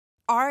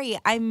Ari,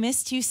 I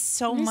missed you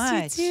so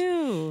much.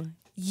 You too.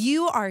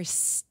 You are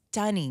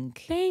stunning.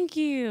 Thank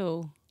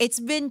you. It's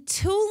been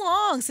too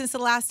long since the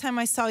last time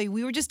I saw you.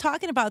 We were just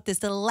talking about this.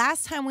 The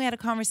last time we had a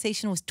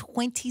conversation was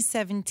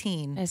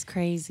 2017. That's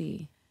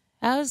crazy.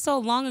 That was so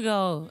long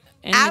ago.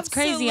 And Absolutely. It's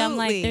crazy. I'm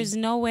like, there's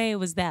no way it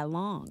was that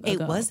long ago. It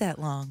was that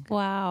long.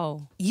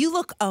 Wow. You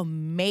look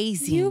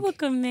amazing. You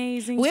look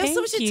amazing. We have Thank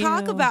so much to you.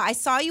 talk about. I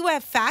saw you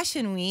at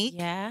Fashion Week.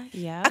 Yeah,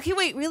 yeah. Okay,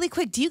 wait, really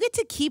quick. Do you get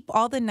to keep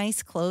all the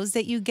nice clothes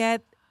that you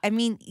get? I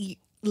mean,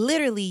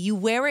 literally, you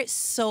wear it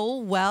so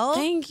well.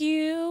 Thank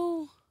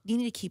you. You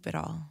need to keep it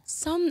all.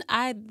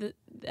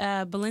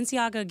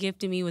 Balenciaga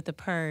gifted me with a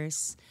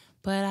purse,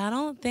 but I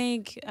don't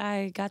think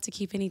I got to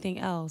keep anything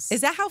else.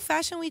 Is that how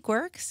Fashion Week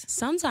works?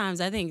 Sometimes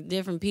I think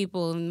different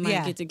people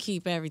might get to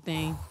keep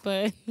everything,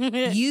 but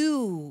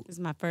You it's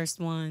my first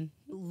one.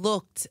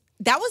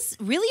 That was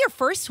really your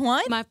first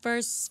one? My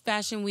first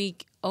Fashion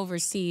Week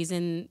overseas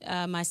and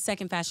my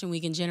second Fashion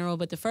Week in general,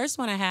 but the first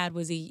one I had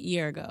was a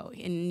year ago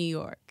in New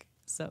York.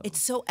 So It's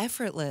so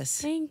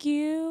effortless. thank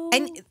you.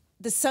 And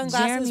the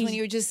sunglasses Jeremy's- when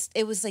you were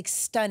it was like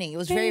stunning. It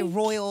was very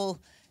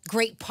royal,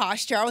 great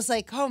posture. I was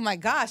like, oh my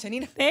gosh, I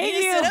need to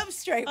sit up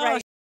straight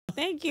right.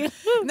 Thank you.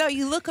 No,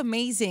 you look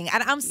amazing.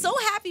 And I'm so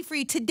happy for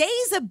you.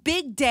 Today's a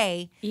big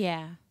day.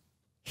 Yeah.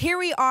 Here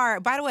we are.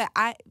 By the way,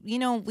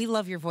 we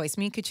love your voice.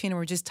 Me and Katrina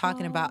were just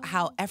talking about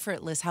how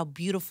effortless, how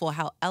beautiful,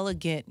 how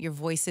elegant your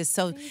voice is.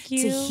 So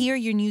to hear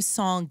your new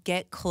song,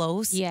 Get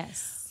Close.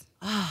 Yes.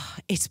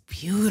 It's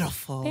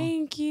beautiful.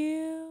 Thank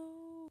you.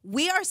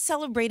 We are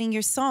celebrating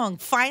your song.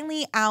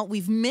 Finally out.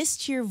 We've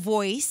missed your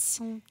voice.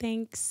 Oh,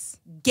 thanks.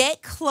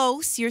 Get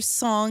Close. Your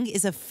song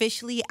is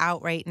officially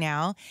out right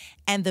now.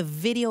 And the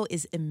video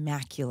is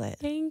immaculate.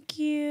 Thank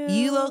you.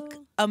 You look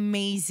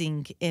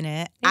amazing in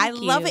it. I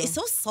love it. It's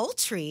so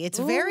sultry. It's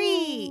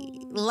very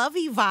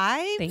lovey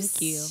vibes.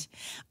 Thank you.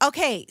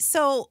 Okay,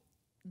 so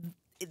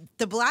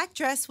the black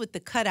dress with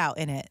the cutout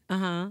in it.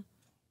 Uh-huh.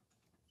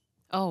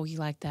 Oh, you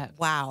like that?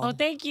 Wow. Oh,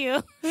 thank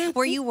you.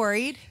 Were you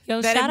worried Yo,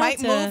 that it shout might out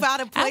to, move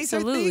out of place?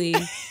 Absolutely. Or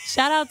thing?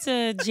 Shout out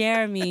to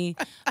Jeremy.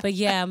 But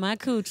yeah, my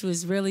cooch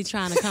was really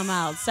trying to come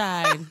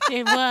outside.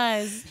 It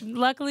was.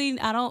 Luckily,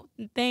 I don't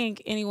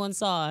think anyone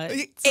saw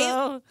it.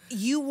 So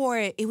You wore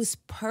it. It was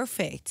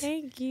perfect.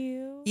 thank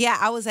you. Yeah,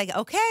 I was like,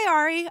 okay,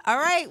 Ari, all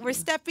right, we're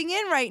stepping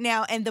in right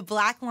now. And the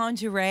black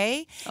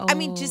lingerie, I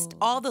mean, just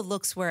all the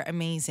looks were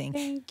amazing.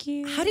 Thank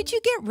you. How did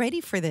you get ready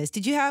for this?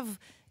 Did you have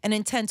an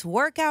intense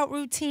workout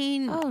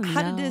routine? Oh,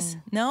 How no. did this?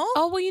 No?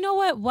 Oh, well, you know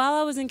what? While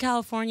I was in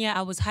California,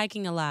 I was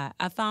hiking a lot.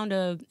 I found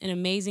an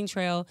amazing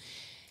trail.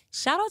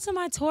 Shout out to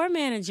my tour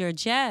manager,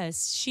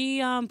 Jess.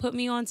 She put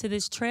me onto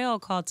this trail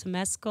called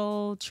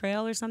Temesco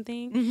Trail or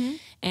something,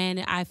 and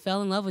I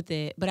fell in love with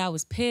it. But I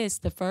was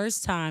pissed the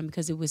first time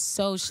because it was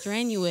so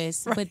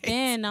strenuous. Right. But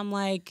then I'm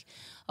like,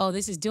 oh,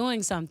 this is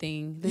doing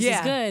something. This is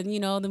good. You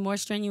know, the more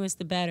strenuous,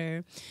 the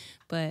better.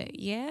 But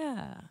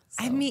yeah.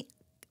 I So mean,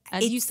 I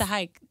used to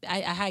hike.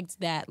 I hiked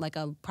that like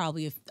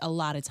probably a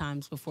lot of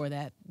times before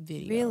that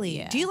video. really?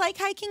 Yeah. Do you like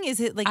hiking? Is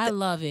it like I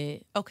love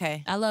it.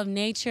 okay. I love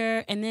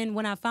nature. And then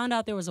when I found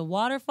out there was a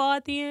waterfall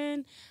at the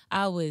end,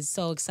 I was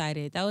so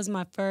excited. That was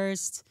my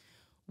first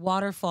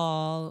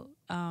waterfall,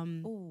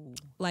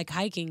 like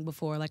hiking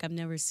before. Like I've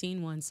never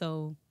seen one.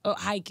 So,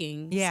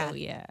 hiking. Yeah. So,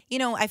 yeah. You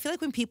know, I feel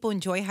like when people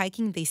enjoy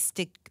hiking, they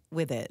stick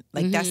with it.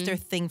 Like that's their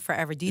thing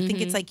forever. Do you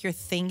think it's like your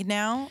thing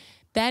now?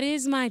 That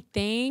is my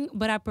thing,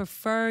 but I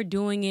prefer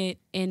doing it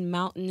in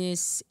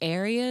mountainous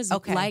areas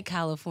like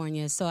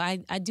California. So I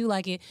do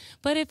like it.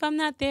 But if I'm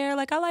not there,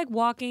 like I like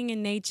walking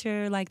in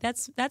nature. Like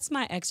that's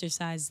my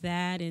exercise.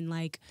 That and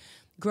like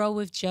Grow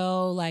with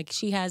Joe. Like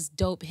she has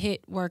dope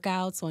hit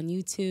workouts on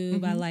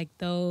YouTube. I like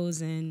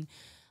those and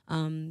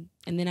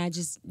then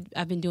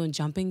I've been doing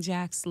jumping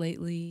jacks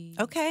lately.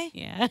 Okay.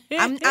 Yeah.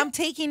 I'm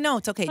taking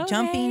notes. Okay,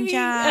 jumping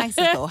jacks,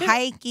 let's go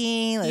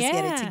hiking, let's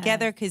get it Yeah.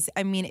 together. Because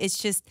I mean, it's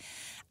just,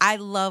 I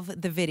love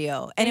the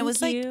video. And it was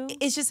Thank like, you.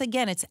 it's just,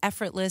 again, it's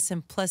effortless.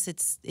 And plus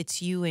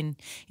it's you. And,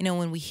 you know,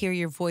 when we hear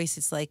your voice,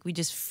 it's like we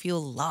just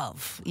feel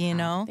love, you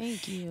know?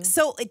 Thank you.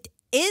 So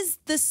is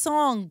the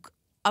song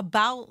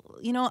about,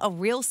 you know, a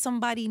real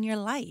somebody in your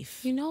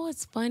life? You know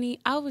what's funny?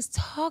 I was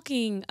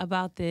talking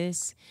about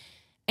this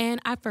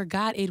and I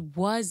forgot it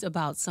was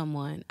about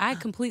someone. I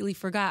completely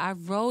forgot. I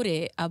wrote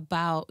it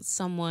about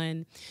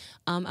someone.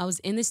 I was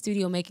in the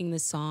studio making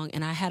this song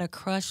and I had a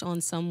crush on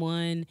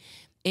someone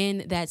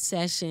in that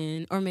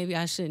session, or maybe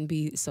I shouldn't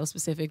be so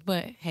specific,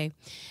 but hey.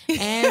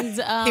 And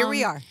Here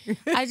we are.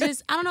 I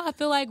don't know, I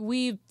feel like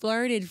we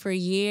flirted for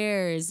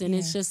years and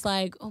it's just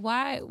like,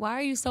 why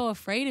are you so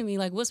afraid of me?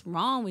 Like, what's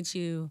wrong with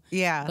you?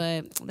 Yeah.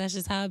 But that's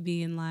just how it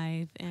be in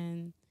life.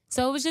 And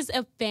so it was just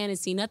a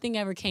fantasy. Nothing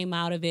ever came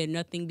out of it.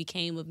 Nothing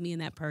became of me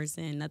and that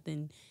person.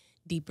 Nothing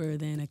deeper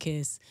than a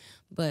kiss.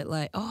 But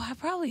like, I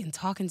probably am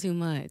talking too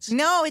much.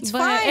 No, it's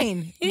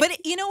fine.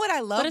 But you know what I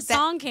love? But a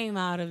song came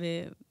out of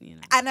it, you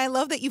know. And I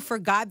love that you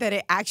forgot that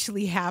it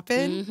actually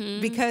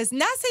happened because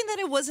not saying that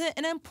it wasn't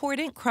an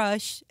important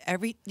crush.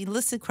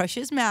 Listen,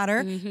 crushes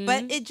matter,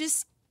 but it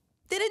just,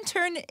 didn't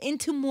turn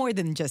into more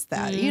than just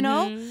that, you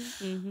know?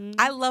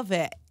 I love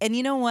it. And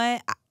you know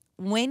what?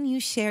 When you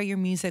share your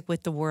music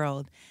with the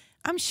world,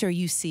 I'm sure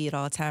you see it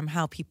all the time,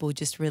 how people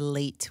just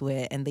relate to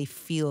it and they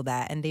feel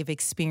that and they've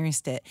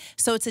experienced it.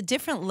 So it's a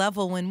different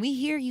level when we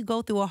hear you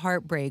go through a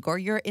heartbreak or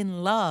you're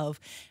in love,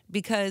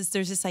 because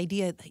there's this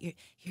idea that here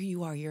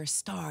you are, you're a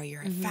star,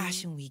 you're at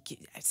Fashion Week,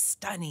 you're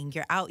stunning,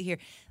 you're out here.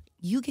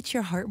 You get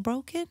your heart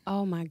broken?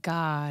 Oh my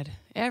God.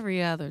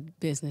 Every other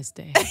business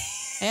day.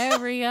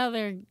 Every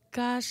other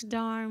gosh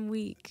darn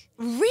week.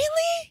 Really?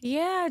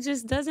 Yeah, it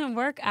just doesn't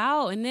work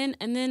out. And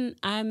then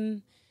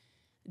I'm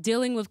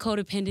dealing with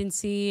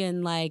codependency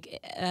and like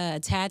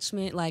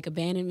attachment, like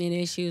abandonment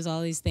issues,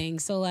 all these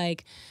things. So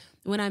like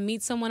when I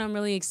meet someone I'm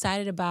really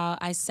excited about,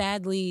 I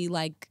sadly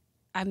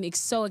I'm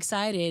so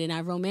excited and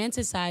I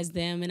romanticize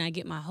them and I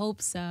get my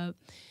hopes up.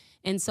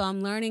 And so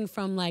I'm learning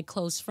from like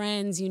close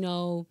friends,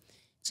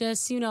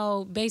 just,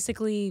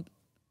 basically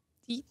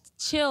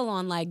chill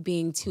on like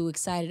being too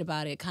excited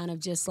about it. Kind of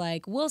just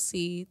like, we'll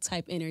see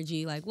type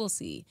energy, like we'll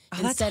see.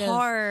 Oh, that's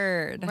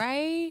hard.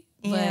 Right?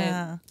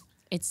 Yeah. But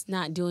it's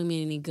not doing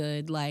me any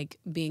good, like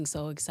being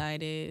so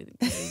excited.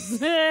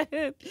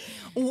 Yeah.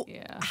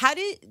 How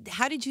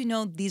did you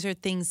know these are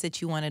things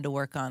that you wanted to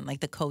work on,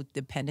 like the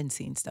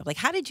codependency and stuff? Like,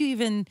 how did you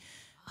even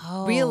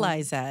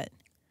realize that?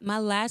 My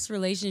last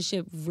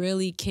relationship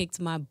really kicked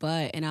my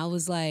butt, and I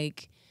was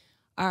like,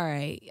 all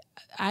right,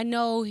 I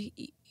know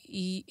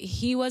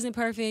he wasn't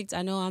perfect.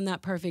 I know I'm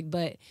not perfect,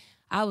 but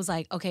I was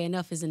like, okay,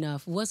 enough is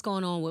enough. What's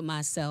going on with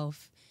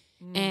myself?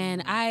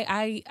 And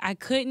I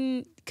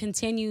couldn't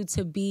continue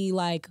to be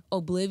like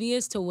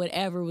oblivious to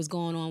whatever was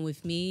going on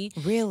with me.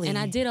 Really? And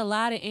I did a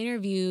lot of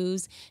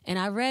interviews and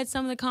I read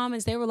some of the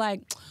comments. They were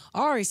like,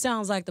 Ari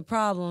sounds like the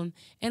problem.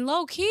 And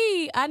low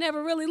key, I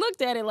never really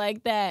looked at it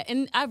like that.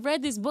 And I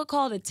read this book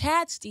called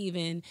Attached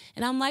even.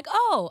 And I'm like,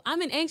 oh,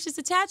 I'm an anxious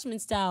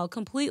attachment style,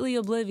 completely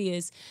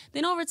oblivious.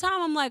 Then over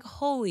time, I'm like,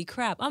 holy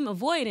crap, I'm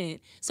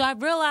avoidant. So I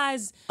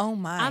realized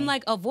I'm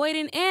like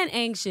avoidant and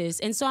anxious.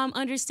 And so I'm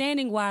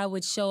understanding why I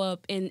would show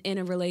up in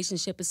a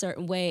relationship a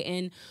certain way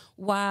and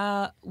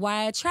why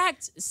I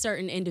attract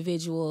certain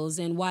individuals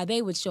and why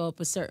they would show up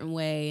a certain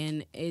way.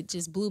 And it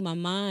just blew my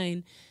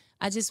mind.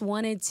 I just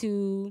wanted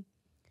to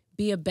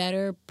be a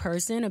better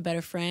person, a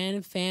better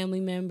friend,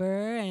 family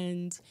member,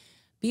 and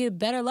be a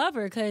better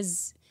lover,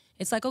 because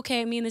it's like,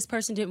 okay, me and this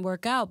person didn't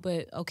work out,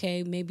 but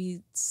okay,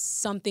 maybe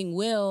something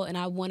will, and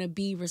I want to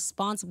be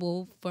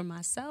responsible for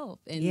myself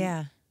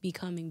and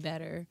becoming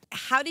better.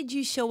 How did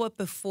you show up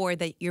before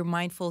that you're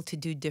mindful to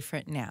do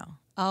different now?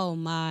 Oh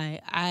my,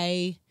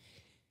 I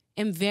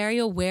am very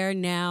aware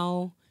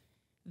now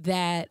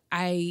that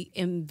I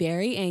am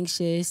very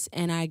anxious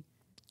and I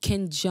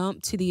can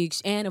jump to the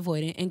and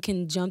avoidant and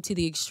can jump to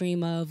the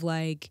extreme of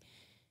like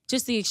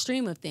just the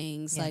extreme of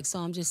things. Like, so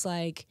I'm just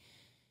like,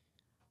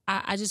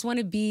 I just want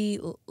to be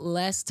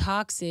less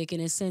toxic in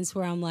a sense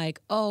where I'm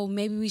like, oh,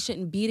 maybe we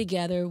shouldn't be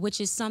together,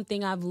 which is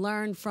something I've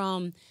learned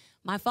from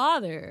my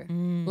father.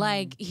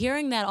 Like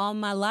hearing that all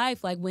my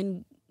life, like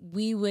when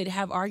we would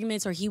have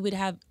arguments or he would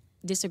have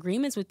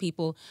disagreements with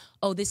people,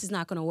 oh, this is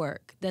not going to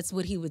work. That's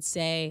what he would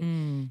say.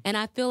 And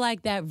I feel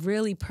like that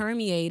really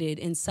permeated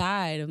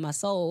inside of my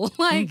soul.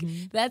 Like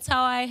that's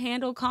how I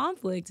handle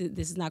conflict.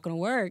 This is not going to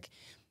work.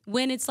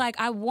 When it's like,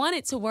 I want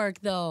it to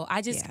work though.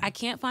 I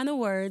can't find the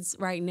words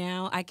right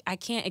now. I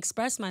can't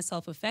express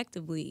myself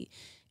effectively.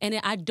 And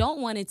I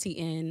don't want it to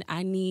end.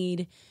 I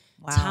need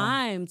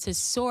time to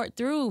sort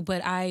through.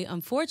 But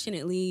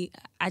unfortunately,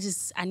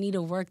 I need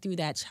to work through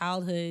that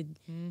childhood.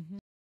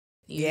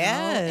 You know?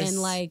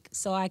 And like,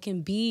 so I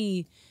can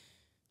be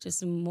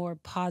just a more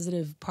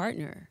positive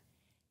partner.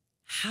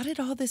 How did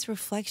all this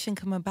reflection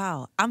come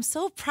about? I'm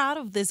so proud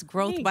of this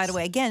growth, by the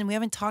way. Again, we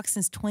haven't talked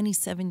since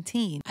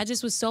 2017. I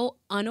just was so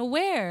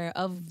unaware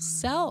of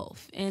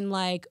self and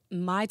like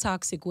my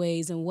toxic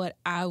ways and what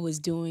I was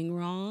doing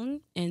wrong.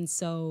 And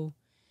so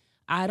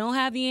I don't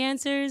have the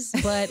answers,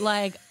 but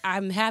like,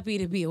 I'm happy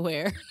to be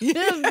aware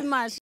of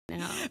my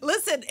now.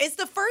 Listen, it's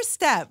the first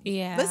step.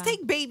 Yeah. Let's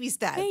take baby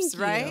steps,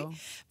 right?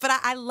 But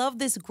I love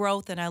this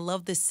growth and I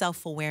love this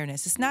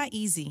self-awareness. It's not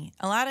easy.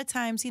 A lot of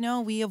times,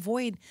 we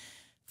avoid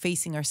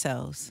facing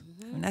ourselves.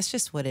 And that's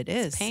just what it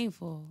is. It's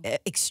painful.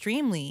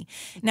 Extremely.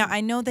 Now,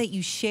 I know that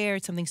you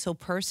shared something so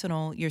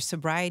personal, your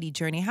sobriety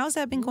journey. How's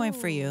that been going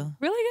for you?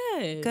 Really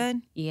good.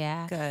 Good?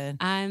 Yeah. Good.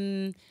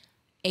 I'm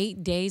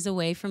 8 days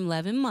away from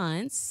 11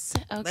 months.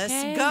 Okay.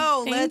 Let's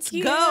go. Let's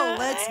go.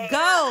 Let's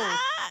go.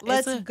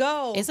 Let's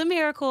go. It's a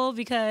miracle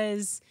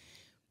because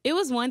it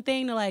was one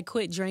thing to like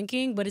quit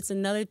drinking, but it's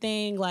another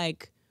thing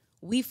like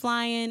we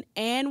flying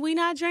and we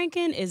not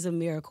drinking is a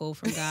miracle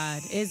from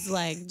God. It's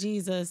like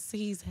Jesus,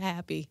 he's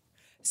happy.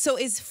 So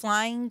is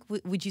flying,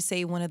 would you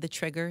say, one of the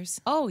triggers?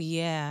 Oh,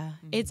 yeah.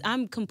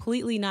 I'm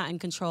completely not in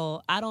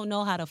control. I don't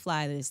know how to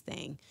fly this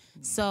thing.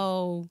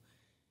 So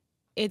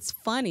it's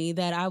funny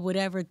that I would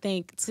ever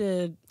think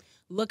to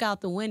look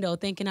out the window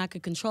thinking I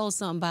could control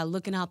something by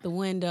looking out the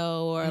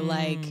window or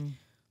like,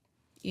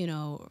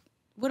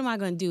 what am I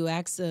going to do?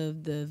 Ask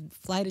the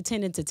flight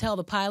attendant to tell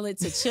the pilot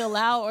to chill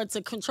out or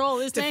to control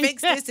this to thing?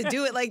 fix this, to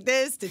do it like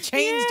this, to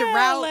change the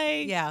route.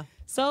 Like,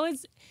 so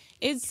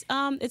it's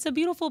a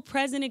beautiful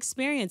present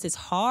experience. It's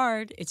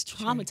hard. It's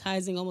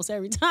traumatizing almost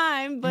every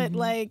time, but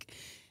like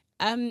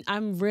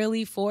I'm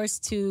really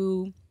forced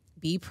to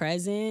be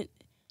present,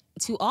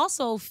 to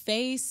also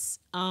face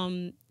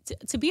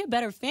to be a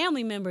better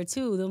family member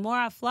too. The more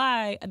I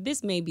fly,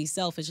 this may be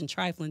selfish and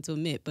trifling to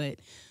admit, but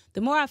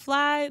the more I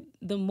fly,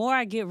 the more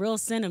I get real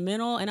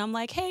sentimental, and I'm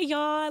like, "Hey, y'all,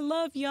 I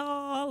love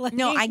y'all." Like,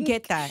 no, I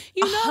get that.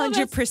 You know,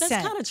 100%.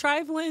 That's kind of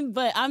trifling,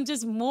 but I'm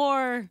just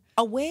more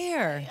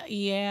aware.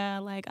 Yeah,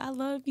 like I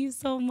love you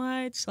so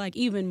much, like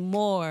even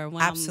more.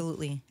 When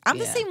Absolutely, I'm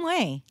the same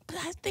way. But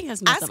I think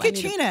that's messed Ask up.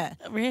 Katrina.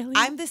 Really?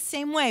 I'm the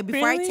same way.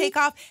 Before I take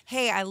off,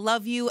 hey, I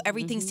love you.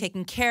 Everything's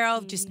taken care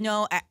of. Just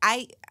know,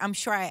 I'm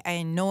sure I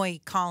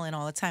annoy Colin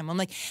all the time. I'm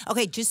like,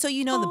 okay, just so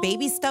you know, the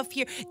baby stuff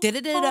here.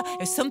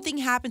 If something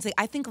happens, like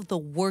I think of the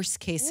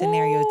worst case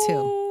scenario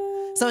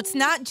too. So it's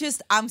not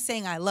just I'm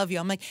saying I love you.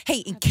 I'm like, hey,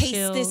 in case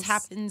this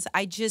happens,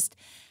 I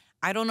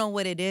don't know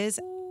what it is.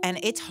 And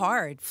it's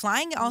hard.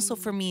 Flying also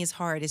for me is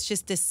hard. It's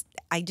just this,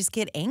 I just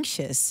get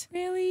anxious.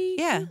 Really?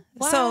 Yeah.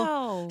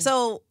 Wow.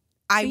 So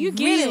I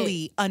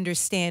really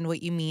understand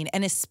what you mean.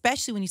 And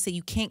especially when you say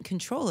you can't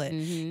control it.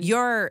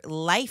 Your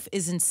life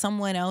is in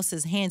someone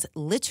else's hands,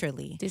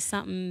 literally. Did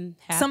something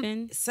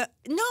happen?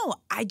 No,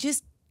 I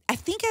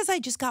think as I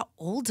just got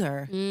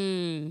older,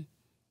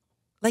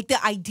 like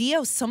the idea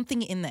of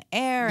something in the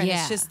air, and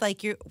it's just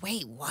like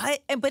wait,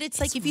 what? But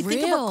it's like if you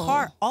think of a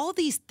car, all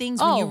these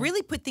things, when you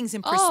really put things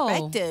in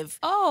perspective.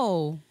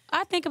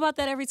 I think about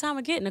that every time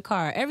I get in a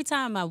car. Every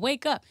time I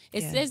wake up.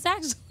 It's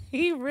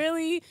actually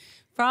really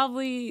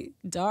probably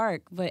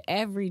dark, but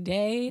every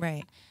day.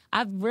 Right.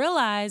 I've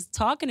realized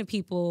talking to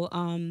people,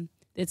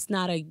 it's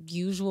not a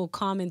usual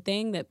common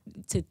thing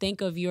to think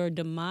of your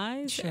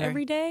demise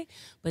every day.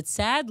 But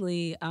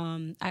sadly,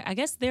 I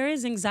guess there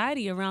is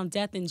anxiety around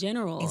death in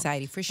general.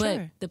 Anxiety, for sure.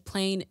 But the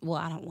plane, well,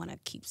 I don't want to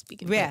keep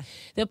speaking. Yeah.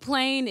 The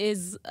plane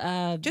is...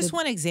 just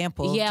one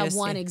example. Yeah,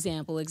 one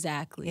example,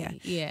 exactly.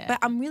 Yeah. But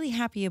I'm really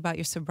happy about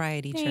your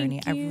sobriety journey.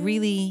 You. I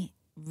really,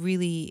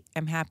 really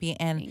am happy.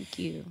 And thank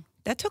you.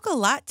 That took a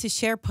lot to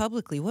share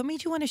publicly. What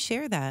made you want to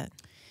share that?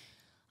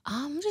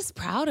 I'm just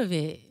proud of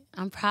it.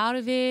 I'm proud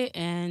of it,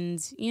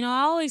 and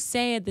I always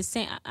say at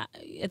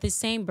the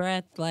same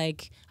breath,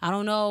 like I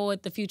don't know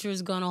what the future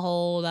is gonna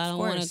hold. I don't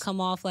want to come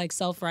off like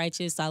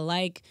self-righteous. I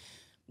like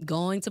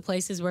going to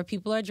places where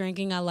people are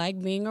drinking. I like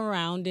being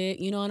around it.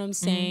 You know what I'm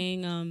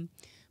saying?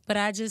 But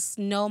I just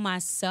know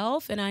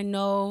myself, and I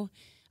know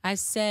I've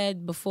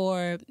said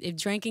before, if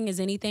drinking is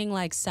anything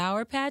like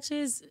Sour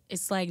Patches,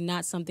 it's like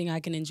not something I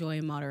can enjoy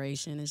in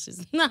moderation. It's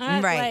just not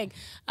like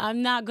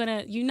I'm not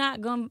gonna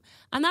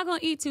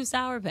eat 2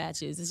 Sour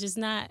Patches. It's just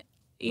not,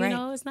 you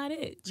know, it's not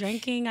it.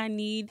 Drinking, I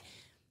need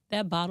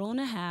that bottle and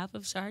a half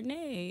of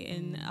Chardonnay,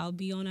 and I'll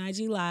be on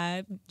IG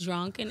Live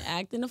drunk and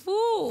acting a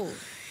fool.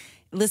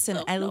 Listen,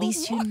 at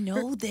least you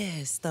know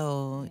this,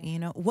 though. You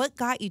know, what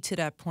got you to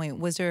that point?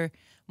 Was there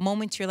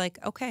moments you're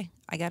like, okay,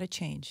 I got to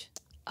change?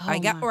 I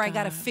got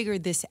to figure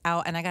this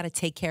out, and I got to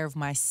take care of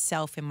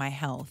myself and my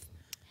health.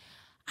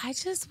 I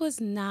just was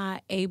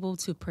not able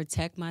to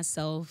protect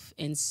myself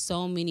in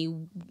so many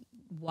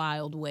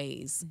wild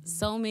ways,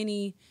 so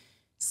many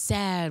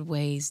sad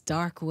ways,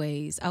 dark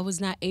ways. I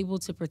was not able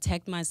to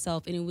protect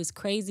myself, and it was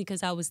crazy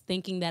because I was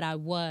thinking that I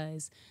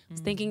was.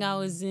 Thinking I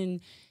was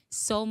in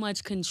so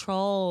much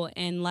control,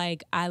 and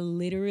like I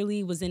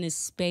literally was in a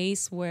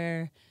space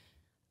where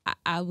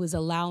I was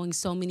allowing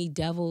so many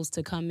devils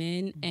to come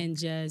in and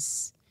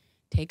just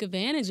take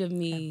advantage of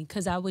me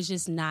because I was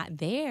just not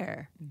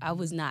there. I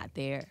was not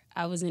there.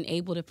 I wasn't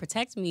able to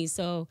protect me.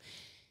 So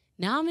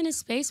now I'm in a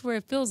space where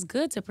it feels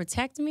good to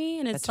protect me,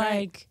 and it's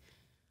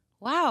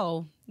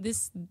wow,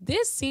 this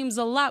seems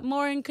a lot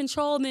more in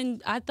control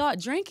than I thought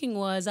drinking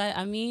was.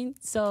 I mean,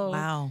 so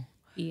wow.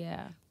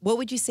 Yeah. What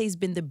would you say has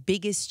been the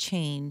biggest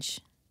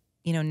change,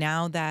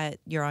 now that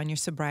you're on your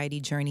sobriety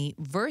journey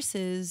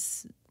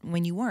versus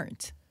when you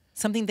weren't?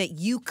 Something that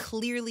you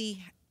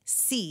clearly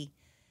see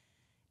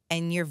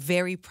and you're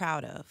very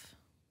proud of.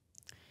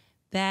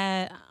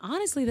 It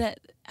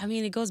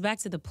goes back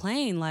to the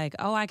plane. Like,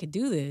 I could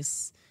do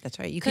this. That's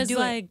right. You could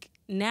do it.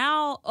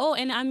 Now,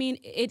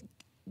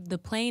 the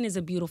plane is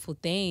a beautiful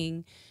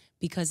thing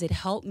because it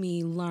helped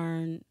me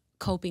learn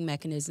coping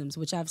mechanisms,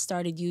 which I've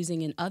started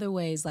using in other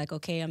ways. Like,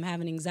 okay, I'm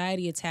having an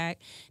anxiety attack.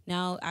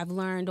 Now I've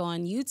learned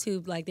on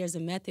YouTube, like there's a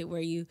method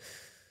where you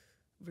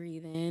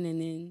breathe in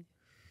and then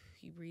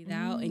you breathe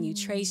out and you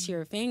trace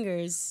your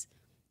fingers.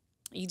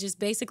 You just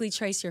basically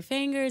trace your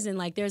fingers, and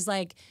like there's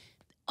like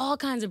all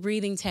kinds of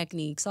breathing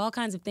techniques, all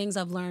kinds of things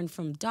I've learned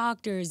from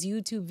doctors,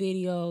 YouTube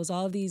videos,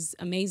 all these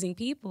amazing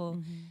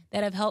people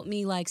that have helped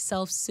me like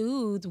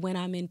self-soothe when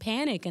I'm in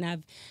panic.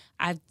 And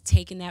I've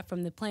taken that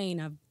from the plane.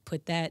 I've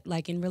put that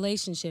like in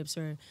relationships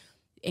or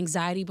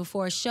anxiety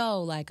before a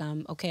show. Like,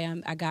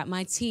 I got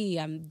my tea.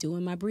 I'm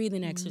doing my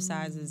breathing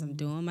exercises. I'm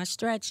doing my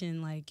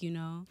stretching, like, you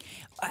know.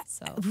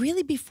 So.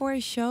 Really before a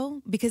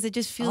show? Because it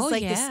just feels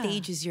like the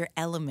stage is your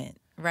element,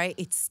 right?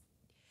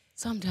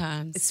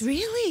 Sometimes. It's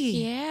really?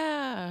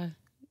 Yeah.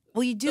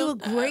 Well, you do a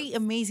great,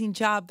 amazing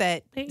job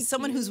that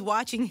someone who's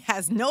watching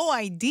has no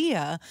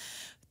idea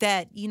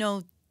that, you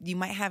know, you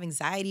might have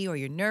anxiety or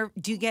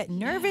do you get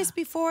nervous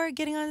before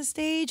getting on the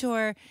stage?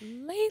 Or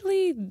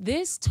lately,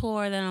 this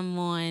tour that I'm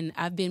on,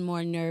 I've been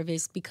more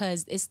nervous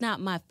because it's not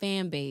my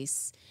fan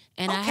base.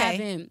 And I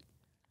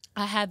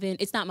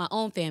haven't, it's not my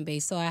own fan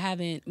base. So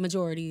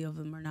majority of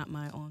them are not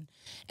my own.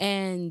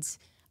 And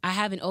I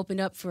haven't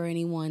opened up for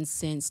anyone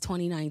since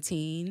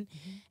 2019.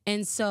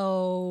 And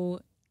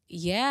so,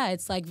 yeah,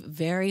 it's like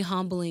very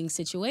humbling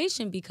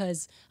situation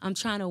because I'm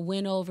trying to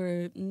win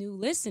over new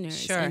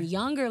listeners and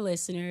younger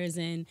listeners.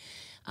 And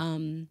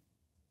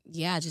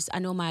I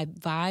know my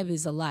vibe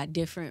is a lot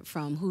different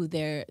from who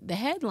they're the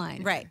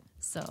headliner. Right.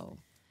 So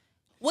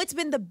what's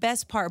been the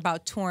best part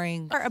about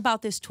touring or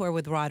about this tour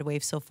with Rod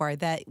Wave so far?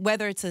 That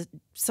whether it's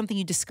something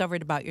you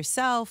discovered about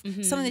yourself,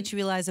 something that you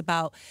realize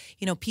about,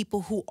 you know,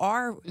 people who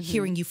are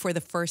hearing you for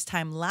the first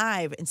time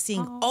live and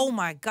seeing, oh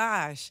my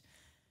gosh,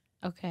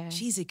 okay,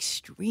 she's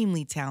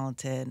extremely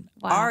talented.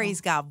 Wow.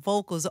 Ari's got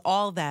vocals,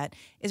 all that.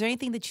 Is there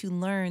anything that you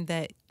learned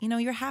that, you know,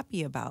 you're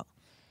happy about?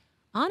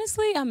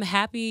 Honestly, I'm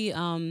happy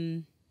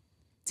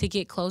to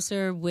get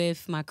closer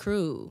with my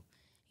crew.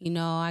 You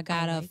know, I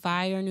got a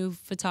fire new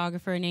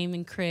photographer named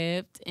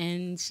Encrypt,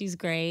 and she's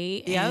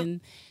great. Yep.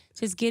 And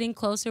just getting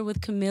closer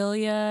with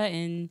Camellia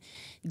and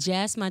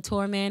Jess, my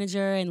tour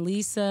manager, and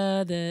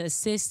Lisa, the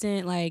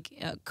assistant, like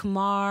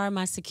Kamar,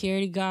 my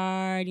security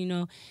guard, you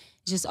know,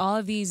 just all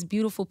of these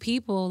beautiful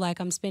people, like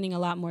I'm spending a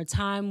lot more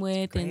time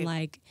with, and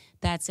like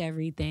that's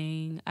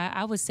everything.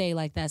 I would say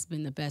like that's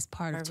been the best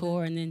part of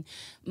tour. And then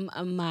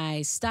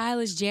my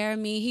stylist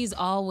Jeremy, he's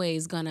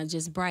always gonna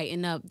just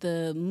brighten up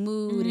the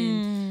mood,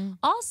 and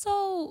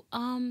also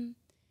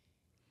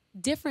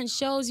different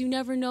shows. You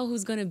never know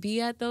who's gonna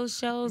be at those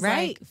shows.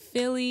 Right. Like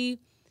Philly,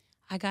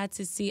 I got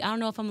to see, I don't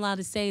know if I'm allowed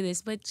to say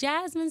this, but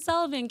Jasmine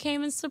Sullivan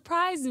came and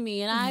surprised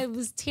me, and I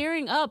was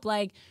tearing up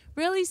like,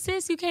 really,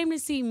 sis, you came to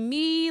see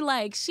me?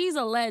 Like, she's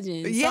a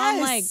legend. Yes. So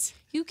I'm like,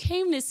 you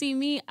came to see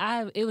me?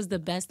 It was the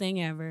best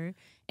thing ever,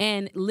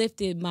 and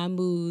lifted my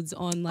moods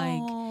on,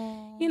 like,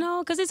 you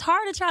know, because it's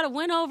hard to try to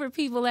win over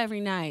people every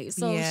night.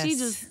 So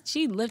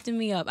she lifted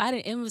me up.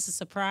 It was a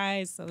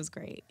surprise, so it was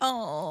great.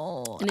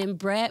 Oh. And then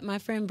Brett, my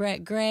friend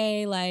Brett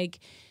Gray, like,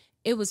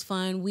 it was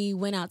fun. We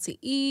went out to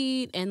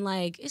eat, and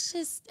like, it's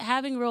just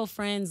having real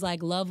friends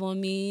like love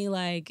on me.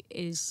 Like,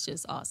 it's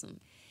just awesome.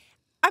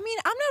 I mean,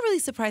 I'm not really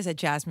surprised that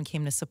Jasmine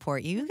came to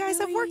support you. You guys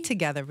have worked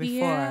together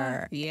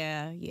before.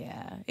 Yeah.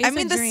 I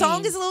mean, the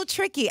song is a little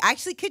tricky.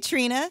 Actually,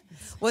 Katrina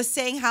was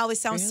saying how it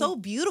sounds so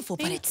beautiful,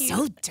 but it's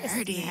so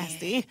dirty. It's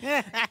nasty.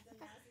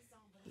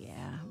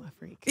 Yeah, I'm a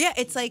freak. Yeah,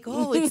 it's like,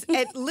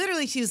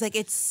 literally, she was like,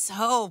 it's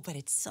so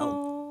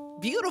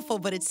beautiful,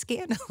 but it's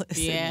scandalous.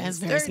 Yeah, it's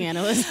very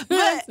scandalous.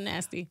 But it's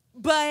nasty.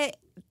 But,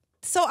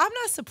 so I'm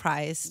not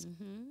surprised.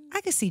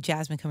 I could see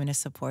Jasmine coming to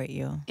support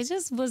you. It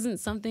just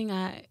wasn't something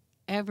I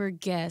ever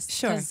guessed.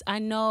 Sure. Because I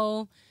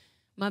know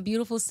my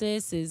beautiful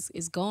sis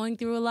is going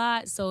through a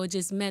lot, so it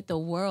just meant the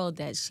world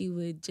that she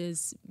would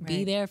just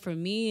be there for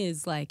me.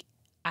 Is like,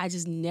 I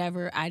just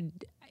never,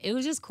 it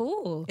was just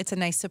cool. It's a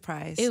nice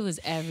surprise. It was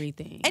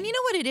everything. And you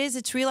know what it is?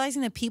 It's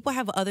realizing that people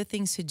have other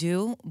things to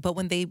do, but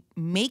when they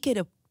make it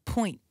a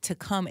point to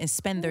come and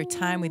spend their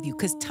time with you,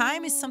 because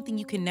time is something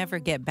you can never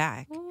get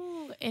back.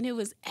 And it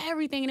was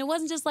everything. And it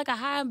wasn't just like a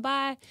hi and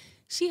bye.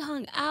 She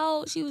hung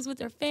out. She was with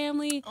her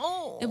family.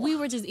 And we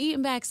were just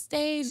eating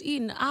backstage,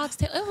 eating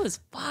oxtail. It was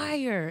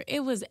fire. It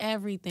was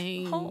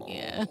everything.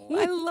 Yeah.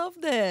 I love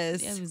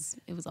this.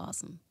 It was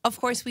awesome. Of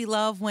course, we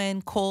love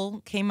when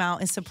Cole came out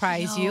and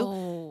surprised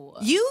you.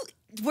 You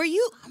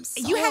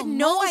had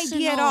no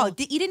idea at all.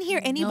 You didn't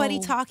hear anybody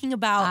talking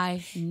about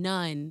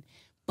none.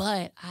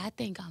 But I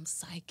think I'm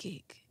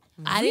psychic.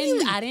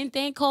 Really? I didn't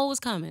think Cole was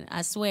coming,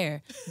 I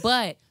swear.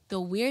 But the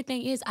weird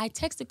thing is, I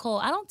texted Cole.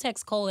 I don't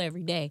text Cole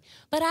every day,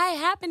 but I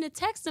happened to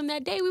text him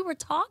that day. We were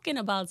talking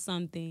about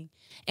something.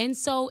 And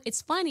so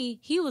it's funny.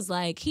 He was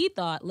like, he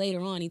thought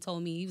later on, he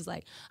told me, he was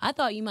like, I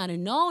thought you might have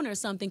known or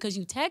something because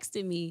you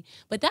texted me.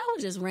 But that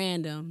was just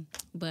random.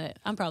 But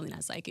I'm probably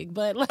not psychic.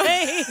 But like,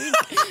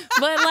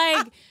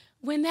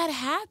 when that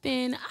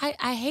happened,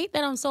 I hate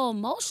that I'm so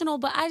emotional,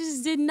 but I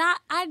did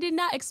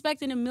not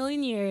expect in a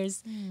million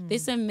years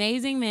this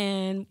amazing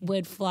man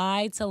would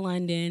fly to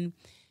London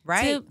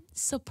to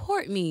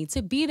support me,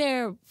 to be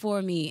there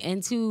for me,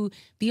 and to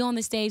be on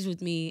the stage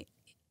with me.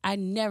 I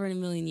never in a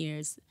million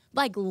years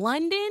like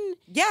London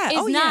Yeah.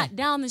 is not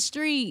down the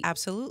street.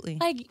 Absolutely.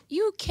 Like,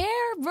 you care,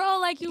 bro.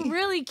 Like, you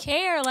really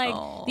care. Like,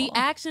 the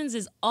actions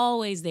is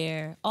always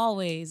there.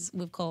 Always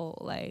with Cole.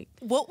 Like,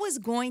 what was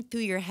going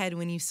through your head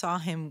when you saw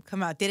him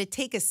come out? Did it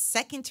take a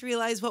second to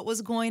realize what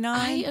was going on?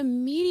 I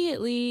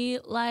immediately,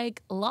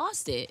 like,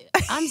 lost it.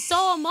 I'm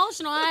so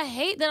emotional. I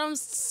hate that I'm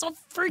so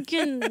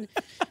freaking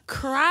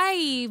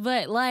cry,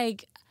 but,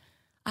 like,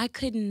 I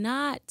couldn't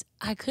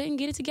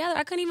get it together.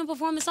 I couldn't even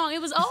perform the song. It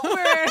was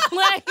over.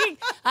 Like,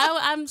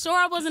 I'm sure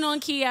I wasn't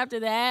on key after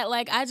that.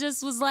 Like, I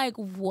just was like,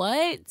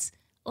 what?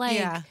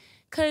 Like,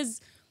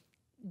 because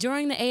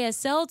during the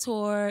ASL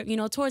tour, you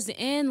know, towards the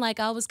end,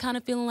 like, I was kind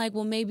of feeling like,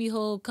 well, maybe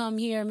he'll come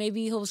here.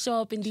 Maybe he'll show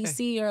up in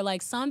DC or,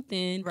 like,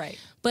 something. Right.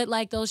 But,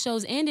 like, those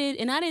shows ended,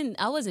 and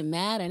I wasn't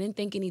mad. I didn't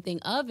think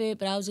anything of it,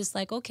 but I was just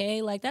like,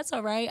 okay, like, that's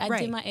all right. I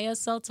did my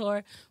ASL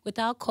tour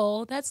without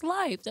Cole. That's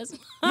life. That's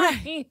life.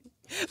 Right.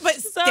 But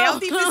down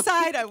deep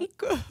inside,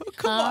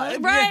 come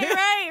on.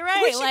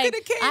 Right. Wish like, you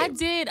could have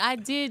came. I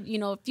did, you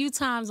know, a few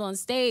times on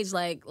stage,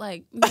 like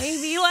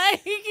maybe,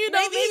 like, you know,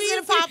 maybe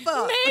he's gonna pop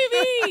up.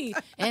 Maybe.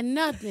 And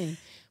nothing.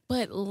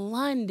 But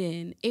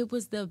London, it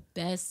was the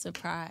best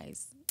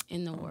surprise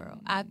in the world.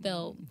 I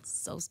felt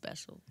so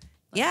special.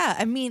 Yeah,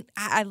 I mean,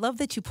 I love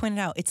that you pointed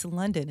out it's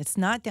London. It's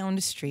not down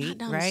the street, not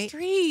down right? the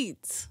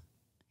street.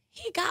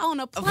 He got on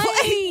a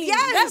plane.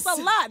 Yes. That's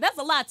a lot. That's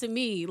a lot to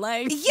me.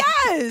 Like,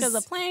 yes. Because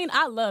a plane,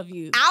 I love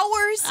you.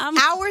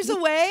 Hours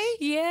away.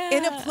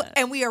 Yeah.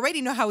 And we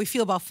already know how we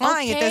feel about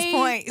flying at this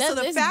point. So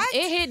the fact.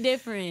 It hit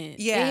different.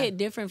 Yeah. It hit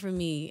different for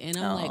me. And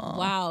I'm like,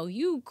 wow,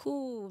 you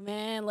cool,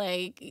 man.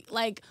 Like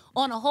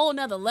on a whole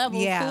nother level,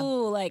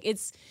 cool. Like,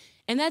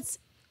 and that's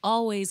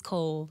always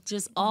Cole.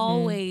 Just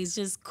always,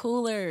 just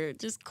cooler and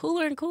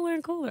cooler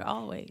and cooler,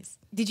 always.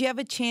 Did you have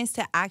a chance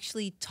to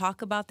actually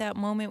talk about that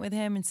moment with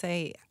him and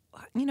say,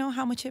 you know,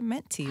 how much it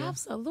meant to you?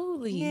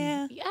 Absolutely.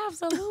 Yeah.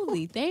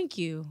 Absolutely. Thank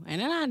you. And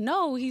then I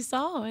know he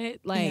saw it.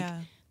 Like,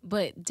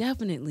 but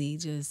definitely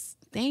just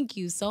thank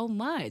you so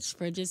much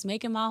for just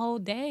making my whole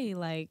day.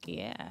 Like,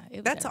 yeah.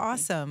 That's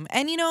awesome.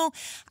 And, you know,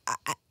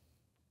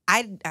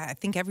 I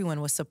think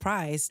everyone was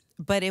surprised,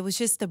 but it was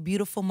just a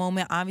beautiful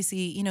moment. Obviously,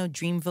 you know,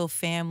 Dreamville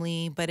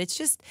family, but it's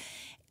just,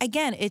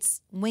 again,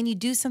 it's when you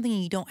do something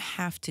and you don't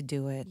have to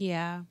do it.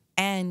 Yeah.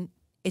 And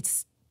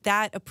it's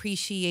that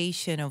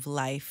appreciation of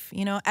life.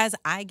 You know, as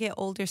I get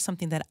older,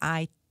 something that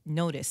I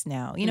notice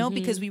now, you know,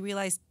 because we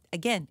realize,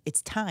 again,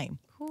 it's time.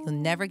 You'll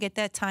never get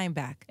that time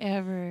back.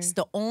 Ever. It's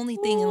the only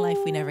thing in life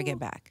we never get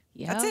back.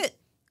 Yep. That's it.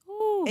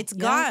 It's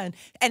gone.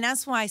 And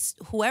that's why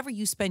whoever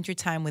you spend your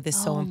time with is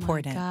so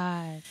important. My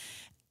God.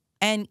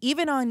 And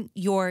even on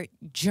your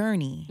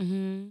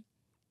journey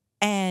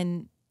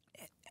and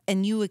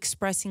you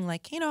expressing,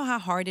 like, you know, how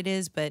hard it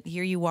is, but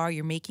here you are,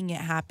 you're making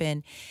it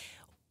happen.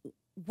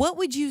 What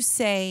would you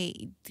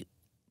say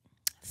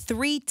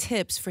 3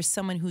 tips for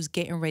someone who's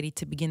getting ready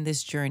to begin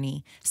this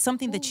journey?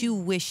 Something that you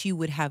wish you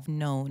would have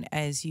known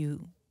as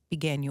you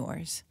began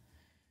yours.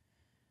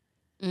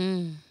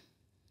 Don't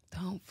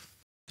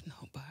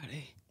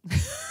nobody.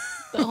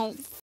 Don't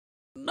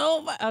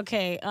nobody.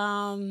 Okay.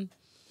 I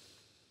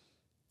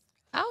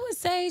would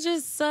say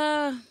just you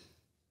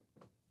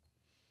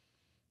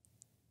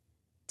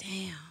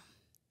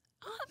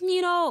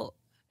know,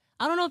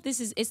 I don't know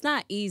if it's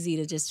not easy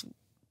to just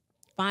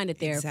find a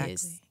therapist.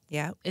 Exactly.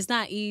 Yeah. It's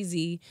not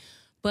easy,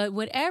 but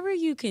whatever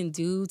you can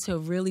do to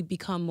really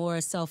become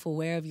more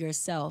self-aware of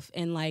yourself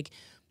and, like,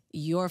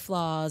 your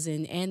flaws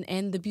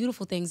and the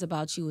beautiful things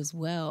about you as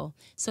well,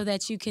 so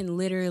that you can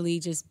literally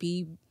just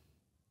be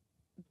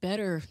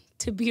better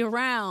to be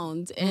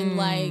around and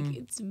like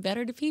it's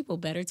better to people,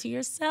 better to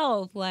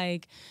yourself.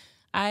 Like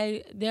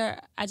I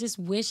just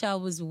wish I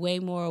was way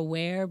more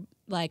aware,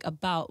 like,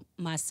 about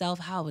myself,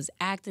 how I was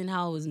acting,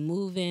 how I was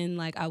moving.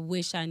 Like, I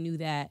wish I knew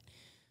that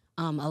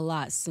a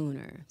lot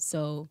sooner.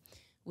 So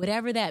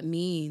whatever that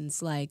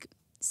means, like,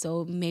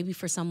 so maybe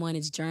for someone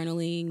it's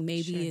journaling,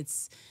 maybe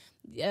it's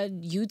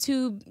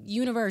YouTube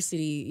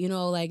University, you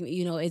know, like,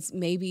 you know,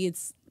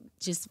 it's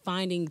just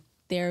finding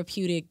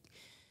therapeutic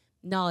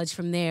knowledge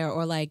from there,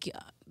 or like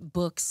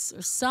books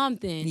or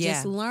something. Yeah.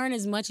 Just learn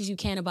as much as you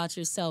can about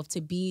yourself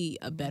to be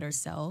a better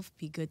self,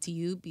 be good to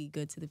you, be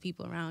good to the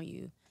people around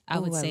you. I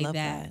would say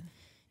that.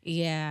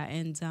 Yeah,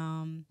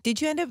 and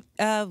did you end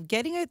up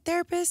getting a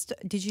therapist?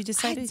 Did you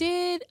decide? I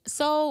did.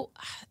 So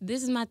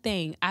this is my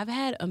thing. I've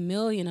had a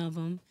million of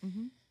them,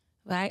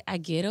 but I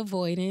get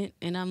avoidant,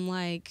 and I'm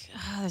like,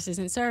 this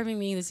isn't serving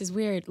me. This is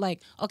weird.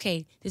 Like,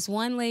 okay, this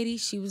one lady,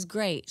 she was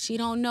great. She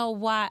don't know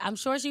why. I'm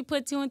sure she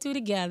put 2 and 2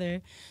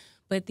 together,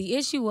 but the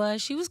issue was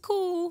she was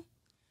cool.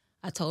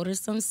 I told her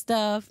some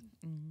stuff,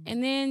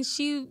 and then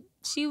she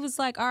was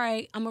like, all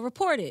right, I'm gonna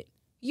report it.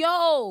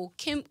 Yo,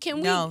 can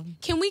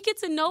we get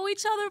to know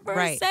each other for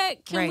a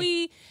sec? Can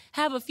we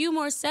have a few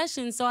more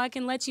sessions so I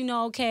can let you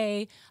know,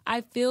 okay,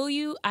 I feel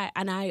you,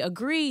 and I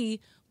agree,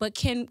 but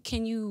can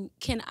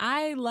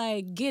I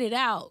like get it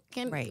out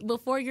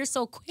before you're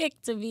so quick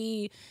to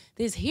be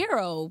this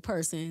hero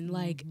person?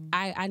 Like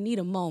I need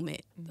a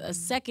moment, a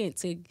second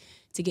to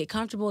get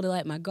comfortable, to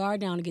let my guard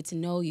down, to get to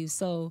know you.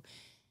 So,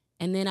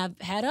 and then I've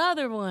had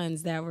other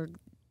ones that were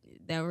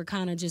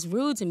kind of just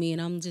rude to me,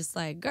 and I'm just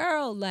like,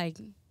 girl, like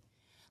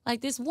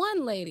this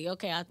one lady.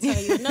 Okay, I'll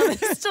tell you another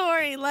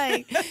story.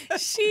 Like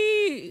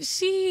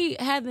she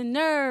had the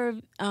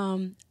nerve.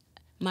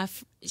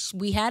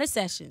 We had a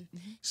session.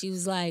 She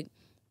was like,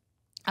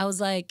 I was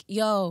like,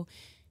 yo,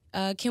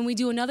 can we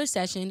do another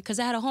session? Because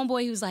I had a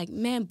homeboy who was like,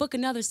 man, book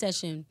another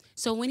session.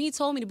 So when he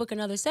told me to book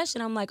another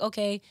session, I'm like,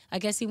 okay, I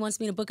guess he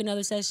wants me to book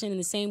another session in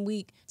the same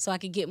week so I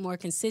could get more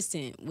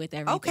consistent with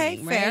everything. Okay,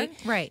 fair.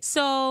 Right.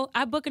 So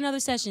I book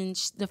another session.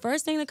 The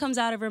first thing that comes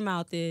out of her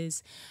mouth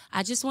is,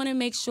 I just want to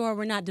make sure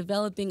we're not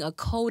developing a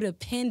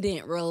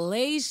codependent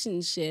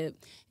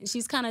relationship. And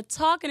she's kind of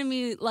talking to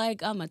me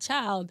like I'm a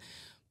child.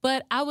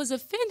 But I was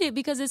offended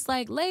because it's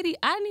like, lady,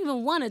 I didn't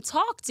even want to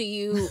talk to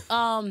you.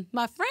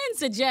 My friend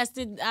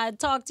suggested I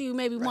talk to you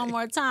maybe one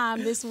more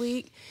time this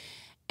week.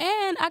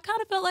 And I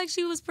kind of felt like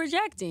she was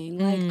projecting.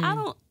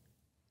 Like,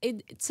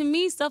 to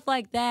me, stuff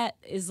like that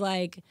is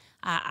like,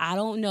 I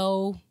don't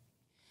know.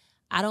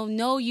 I don't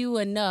know you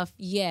enough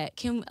yet.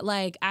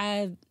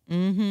 I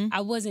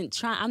wasn't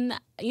trying. I'm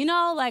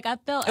not, like I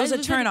felt. It was a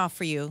turnoff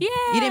for you.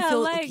 Yeah. You didn't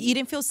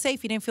feel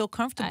safe. You didn't feel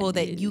comfortable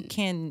that you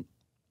can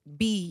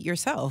be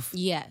yourself.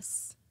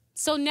 Yes.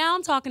 So now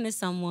I'm talking to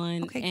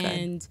someone,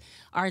 and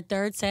our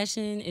third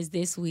session is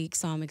this week,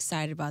 so I'm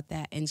excited about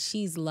that. And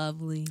she's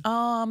lovely.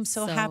 Oh, I'm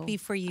so happy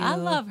for you. I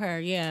love her.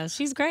 Yeah,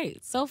 she's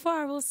great. So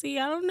far, we'll see.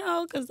 I don't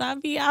know, because I'll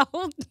be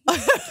out.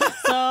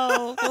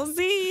 So we'll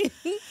see.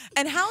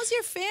 And how's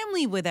your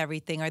family with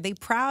everything? Are they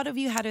proud of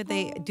you? How do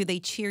they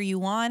cheer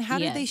you on? How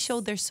do they show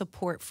their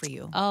support for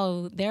you?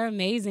 Oh, they're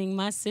amazing.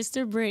 My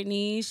sister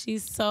Brittany,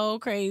 she's so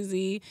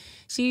crazy.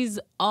 She's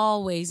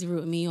always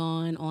rooting me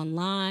on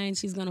online.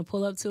 She's gonna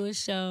pull up to a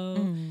show.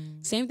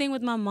 Same thing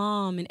with my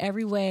mom. In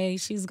every way,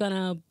 she's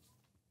gonna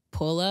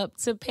pull up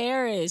to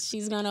Paris.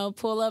 She's gonna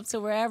pull up to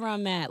wherever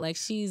I'm at. Like,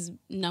 she's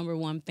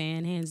 #1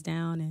 fan, hands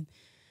down, and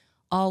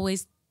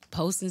always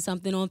posting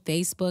something on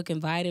Facebook,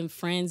 inviting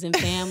friends and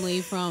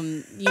family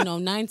from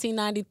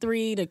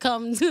 1993 to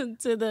come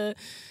to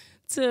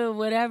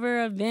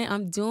whatever event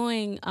I'm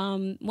doing.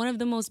 One of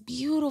the most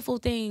beautiful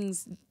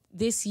things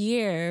this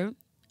year,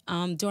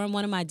 during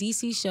one of my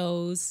DC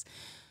shows,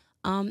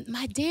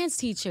 my dance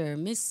teacher,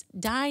 Miss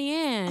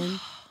Diane,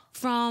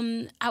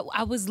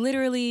 I was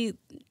literally,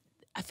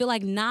 I feel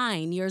like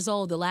 9 years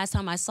old. The last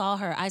time I saw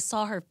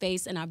her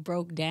face and I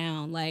broke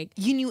down. Like,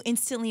 you knew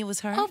instantly it was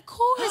her? Of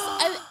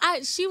course.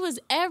 She was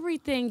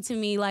everything to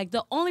me. Like,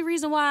 the only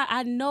reason why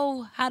I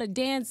know how to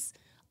dance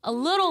a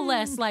little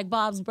less like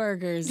Bob's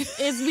Burgers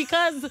is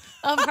because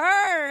of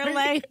her.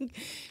 Like,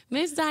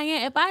 Miss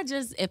Diane,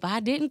 if I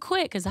didn't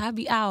quit, because I'd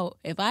be out.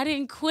 If I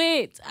didn't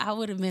quit, I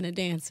would have been a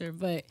dancer.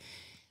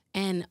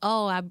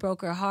 I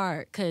broke her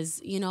heart because,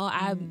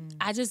 I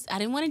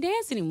didn't want to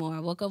dance anymore.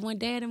 I woke up one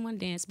day, I didn't want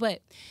to dance.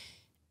 But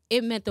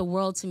it meant the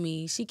world to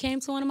me. She came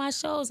to one of my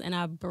shows and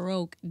I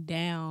broke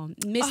down.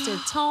 Mr.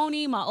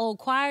 Tony, my old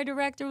choir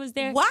director, was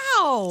there.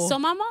 Wow. So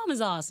my mom is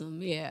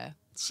awesome, yeah.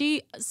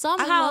 She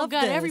somehow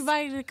got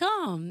everybody to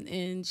come,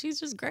 and she's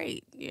just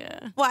great,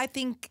 yeah. Well, I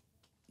think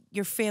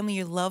your family,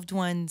 your loved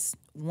ones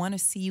want to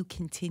see you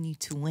continue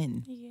to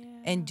win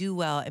and do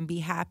well and be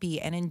happy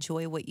and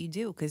enjoy what you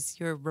do, because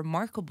you're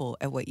remarkable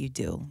at what you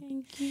do.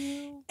 Thank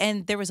you.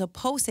 And there was a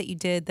post that you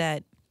did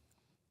that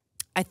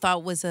I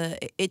thought was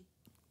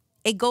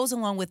it goes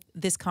along with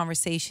this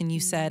conversation. You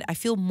said, I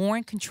feel more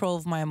in control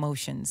of my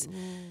emotions,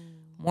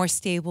 more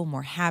stable,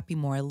 more happy,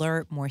 more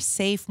alert, more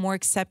safe, more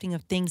accepting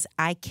of things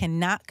I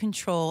cannot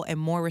control, and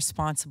more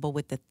responsible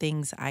with the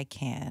things I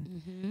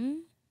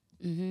can.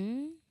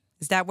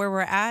 Is that where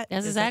we're at?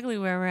 That's exactly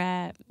where we're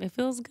at. It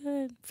feels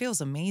good. Feels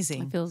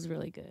amazing. It feels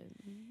really good.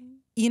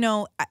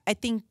 I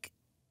think,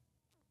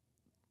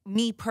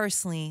 me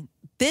personally,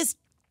 this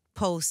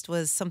post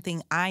was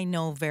something I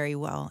know very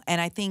well. And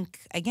I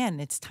think, again,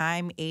 it's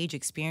time, age,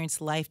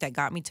 experience, life that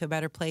got me to a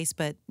better place.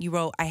 But you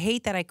wrote, I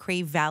hate that I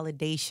crave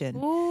validation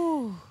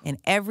in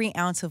every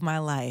ounce of my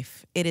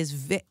life. It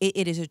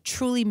is a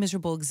truly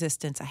miserable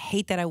existence. I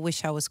hate that I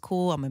wish I was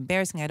cool. I'm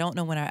embarrassing. I don't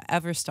know when I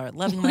ever start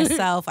loving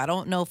myself. I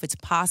don't know if it's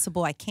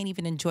possible. I can't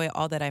even enjoy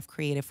all that I've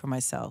created for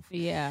myself.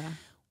 Yeah.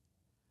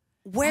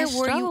 Where were you?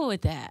 I struggle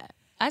with that.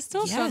 I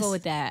still struggle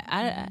with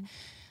that.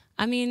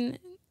 I mean,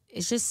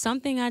 it's just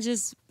something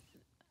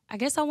I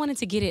guess I wanted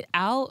to get it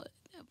out.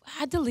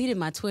 I deleted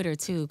my Twitter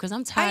too because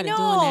I'm tired of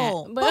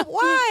doing that. But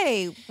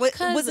why?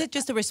 Was it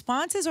just the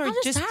responses, or I'm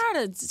just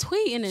tired of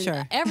tweeting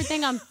and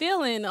everything I'm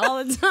feeling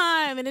all the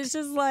time, and it's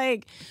just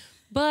like.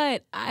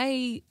 But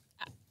I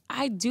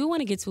do want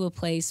to get to a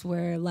place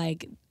where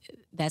like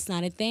that's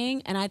not a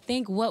thing, and I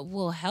think what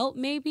will help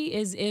maybe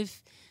is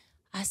if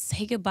I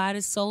say goodbye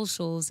to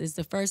socials is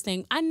the first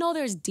thing. I know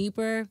there's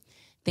deeper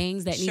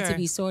things that need to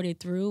be sorted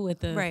through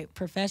with a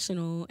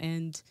professional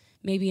and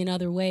maybe in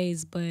other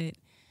ways, but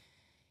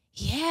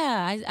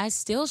Yeah, I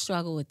still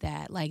struggle with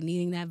that, like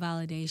needing that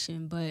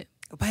validation. But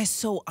it's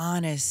so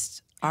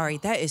honest, Ari.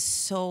 That is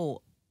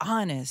so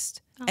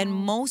honest. And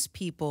most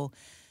people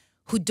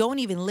who don't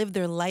even live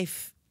their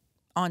life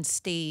on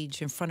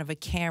stage in front of a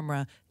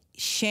camera,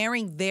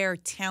 sharing their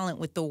talent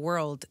with the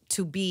world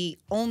to be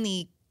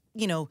only,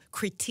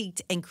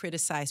 critiqued and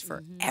criticized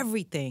for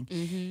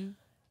everything.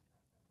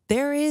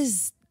 There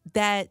is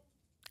that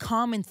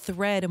common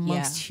thread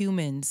amongst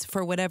humans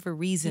for whatever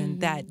reason,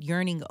 that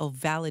yearning of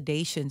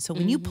validation. So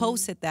when you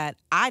posted that,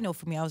 I know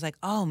for me, I was like,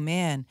 oh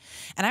man.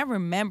 And I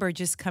remember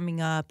just coming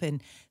up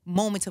and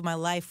moments of my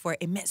life where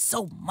it meant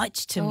so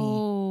much to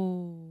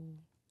me.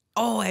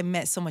 Oh, it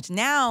meant so much.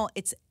 Now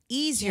it's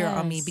easier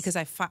on me because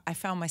I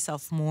found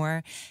myself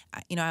more.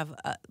 I have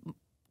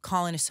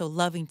Colin is so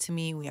loving to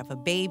me. We have a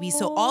baby.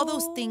 So all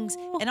those things,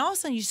 and all of a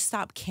sudden you just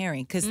stop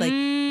caring because like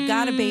you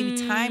got a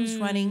baby, time's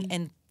running,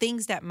 and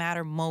things that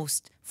matter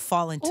most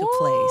fall into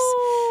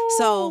place.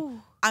 So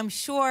I'm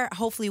sure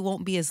hopefully it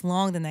won't be as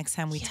long the next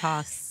time we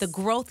talk. The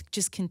growth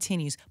just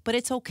continues, but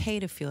it's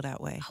okay to feel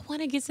that way. I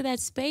want to get to that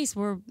space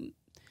where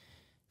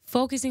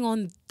focusing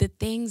on the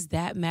things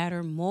that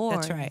matter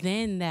more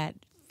than that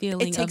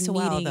feeling of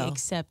needing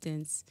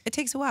acceptance. It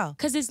takes a while.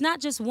 Because it's not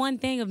just one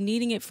thing of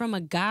needing it from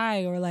a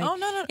guy or like,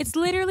 it's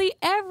literally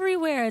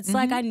everywhere. It's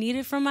like I need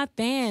it from my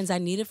fans. I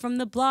need it from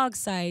the blog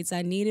sites.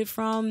 I need it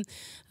from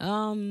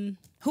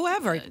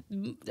whoever.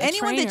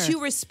 Anyone that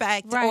you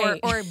respect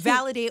or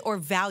validate or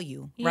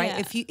value,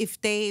 right? If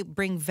they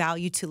bring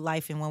value to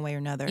life in one way or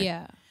another.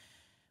 Yeah.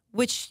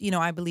 Which,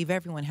 I believe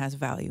everyone has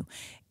value.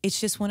 It's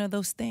just one of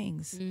those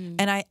things.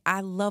 And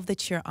I love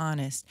that you're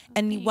honest.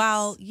 And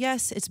while,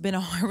 yes, it's been a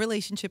hard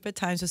relationship at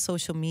times with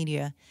social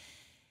media,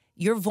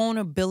 your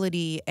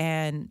vulnerability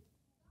and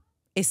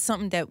is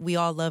something that we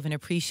all love and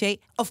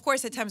appreciate. Of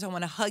course, at times I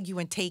want to hug you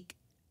and take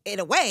it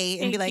away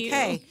and be like,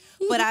 hey,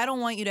 but I don't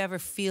want you to ever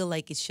feel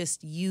like it's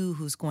just you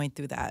who's going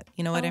through that.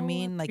 You know what I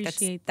mean? Like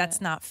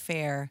that's not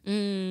fair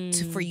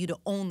for you to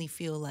only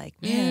feel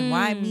like, man,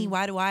 why me?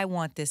 Why do I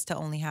want this to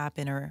only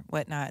happen or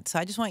whatnot? So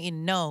I just want you to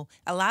know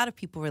a lot of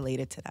people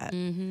related to that.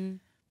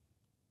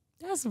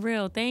 That's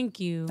real. Thank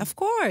you. Of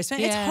course.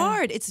 It's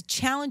hard. It's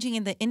challenging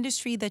in the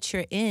industry that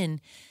you're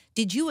in.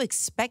 Did you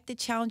expect the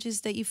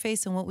challenges that you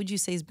face? And what would you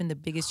say has been the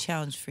biggest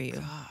challenge for you?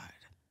 God,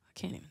 I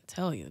can't even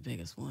tell you the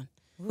biggest one.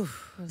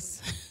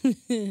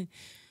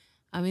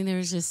 I mean,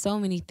 there's just so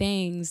many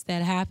things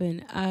that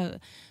happen.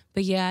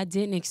 But yeah, I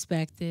didn't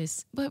expect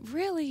this. But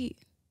really,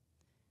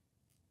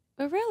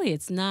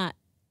 it's not.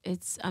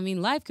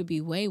 Life could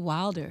be way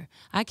wilder.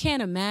 I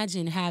can't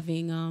imagine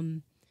having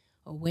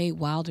a way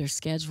wilder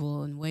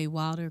schedule and way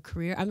wilder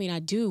career. I mean, I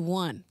do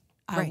want.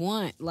 I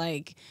want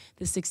like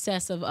the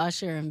success of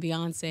Usher and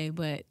Beyonce,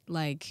 but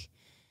like,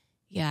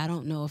 I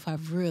don't know if I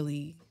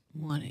really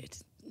want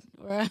it.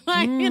 Or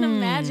I can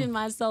imagine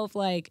myself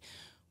like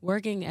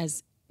working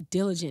as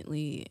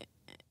diligently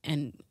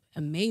and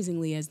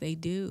amazingly as they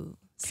do.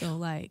 So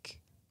like,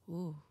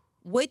 ooh.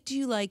 What do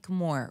you like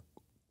more,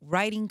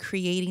 writing,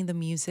 creating the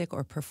music,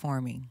 or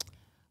performing?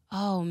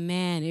 Oh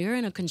man, you're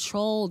in a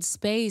controlled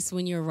space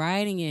when you're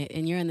writing it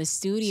and you're in the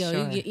studio.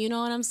 Sure. You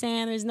know what I'm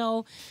saying? There's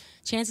no,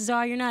 chances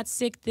are you're not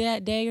sick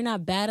that day. You're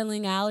not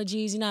battling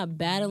allergies. You're not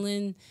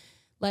battling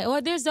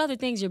or there's other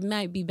things you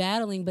might be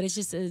battling, but it's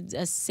just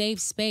a safe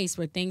space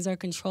where things are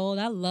controlled.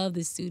 I love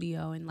the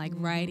studio and like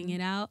writing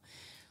it out.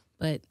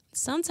 But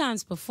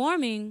sometimes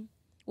performing,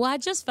 I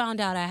just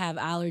found out I have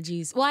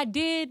allergies. Well, I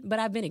did, but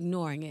I've been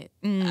ignoring it.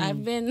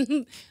 I've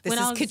been... This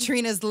is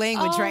Katrina's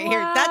language right here.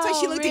 That's why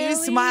she looked at you,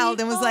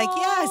 smiled, and was like,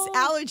 yes,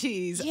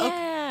 allergies.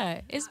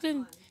 Yeah,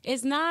 okay.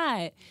 It's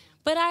not.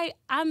 But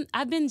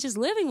I've been just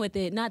living with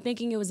it, not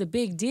thinking it was a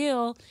big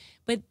deal.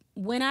 But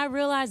when I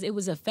realized it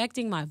was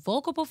affecting my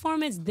vocal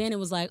performance, then it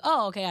was like,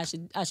 oh, okay, I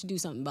should do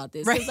something about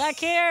this. Because I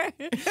care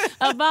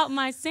about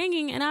my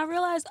singing. And I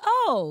realized,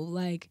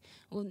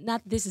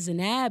 not that this is an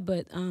ad,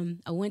 but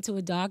I went to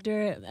a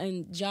doctor,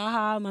 and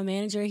Jaha, my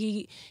manager,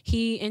 he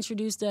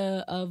introduced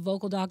a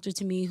vocal doctor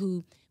to me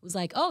who was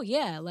like, oh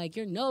yeah, like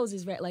your nose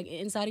is red, like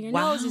inside of your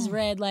nose is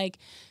red. Like,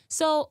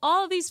 so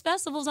all of these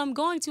festivals I'm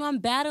going to, I'm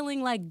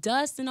battling like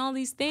dust and all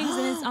these things.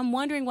 And I'm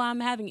wondering why I'm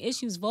having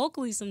issues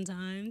vocally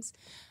sometimes.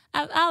 I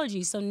have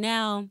allergies. So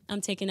now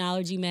I'm taking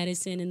allergy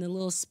medicine and the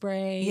little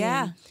spray.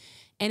 Yeah.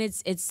 And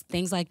it's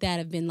things like that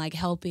have been like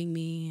helping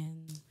me.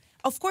 And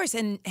of course,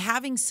 and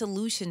having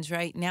solutions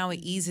right now,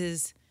 it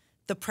eases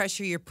the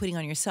pressure you're putting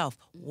on yourself.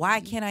 Why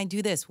can't I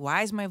do this?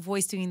 Why is my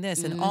voice doing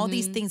this? And all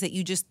these things that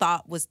you just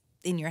thought was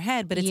in your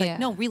head, but it's like,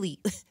 no, really,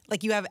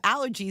 like you have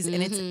allergies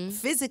and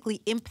it's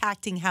physically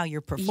impacting how you're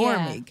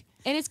performing.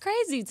 Yeah. And it's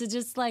crazy to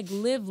just like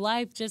live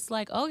life just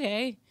like,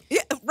 okay.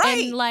 Yeah,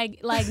 right. And like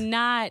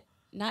not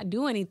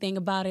do anything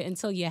about it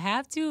until you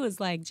have to. It's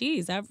like,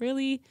 geez,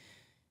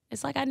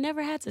 it's like I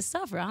never had to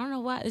suffer. I don't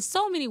know why. There's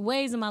so many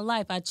ways in my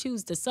life I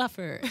choose to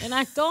suffer, and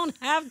I don't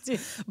have to.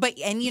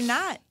 And you're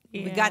not.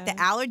 Yeah. We got the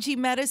allergy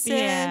medicine.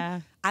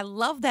 Yeah. I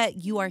love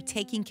that you are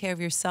taking care of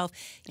yourself.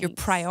 Thanks. You're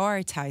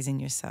prioritizing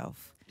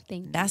yourself.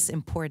 Thank you. That's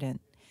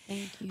important.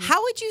 Thank you.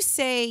 How would you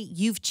say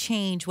you've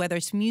changed, whether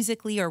it's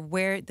musically or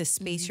where the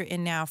space you're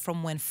in now,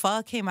 from when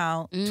Pho came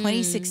out,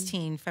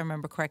 2016, if I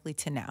remember correctly,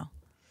 to now?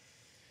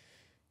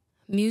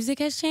 Music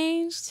has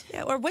changed?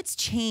 Yeah, or what's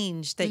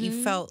changed that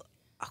you felt,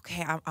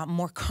 okay, I'm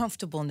more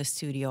comfortable in the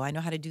studio. I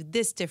know how to do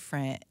this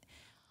different.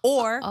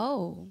 Or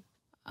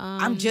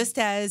I'm just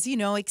as,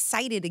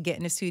 excited to get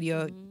in the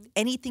studio.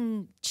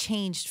 Anything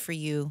changed for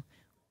you?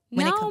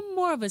 Now I'm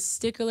more of a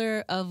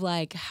stickler of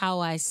like how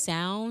I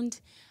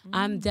sound.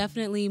 I'm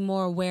definitely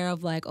more aware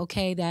of like,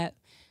 okay, that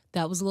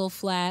was a little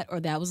flat or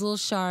that was a little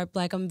sharp.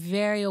 Like I'm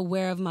very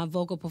aware of my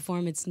vocal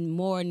performance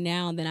more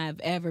now than I've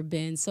ever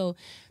been. So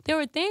there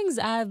were things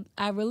I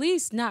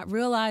released not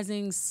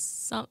realizing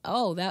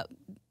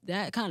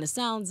that kind of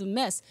sounds a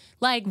mess.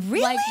 Like,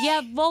 really? Like,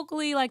 yeah,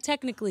 vocally,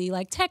 technically.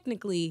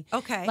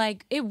 Okay.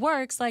 Like, it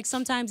works. Like,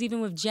 sometimes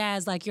even with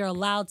jazz, like, you're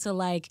allowed to,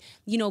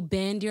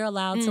 bend. You're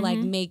allowed to,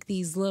 make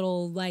these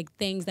little,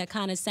 things that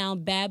kind of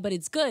sound bad, but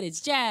it's good.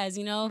 It's jazz,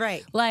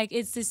 Right. Like,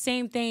 it's the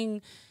same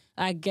thing,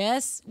 I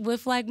guess,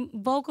 with,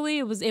 vocally.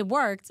 It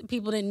worked.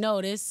 People didn't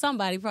notice.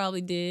 Somebody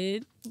probably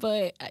did.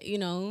 But,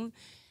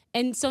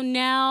 And so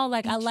now,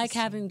 I like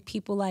having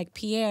people like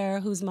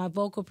Pierre, who's my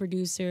vocal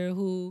producer,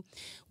 who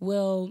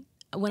will,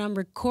 when I'm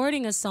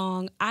recording a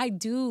song,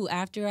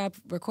 after I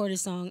record a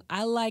song,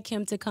 I like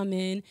him to come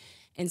in,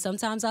 and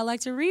sometimes I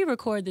like to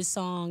re-record the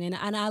song,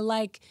 and I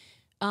like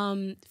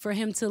for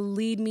him to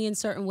lead me in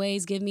certain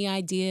ways, give me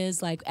ideas,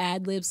 like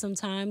ad-libs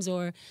sometimes,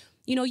 or,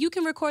 you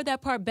can record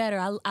that part better.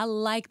 I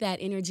like that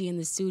energy in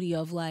the studio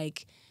of,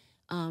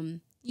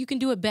 you can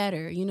do it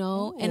better,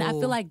 Ooh. And I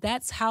feel like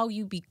that's how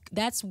you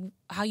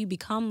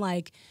become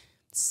like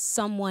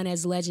someone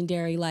as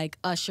legendary like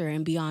Usher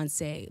and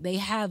Beyonce. They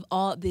have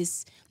all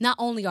this. Not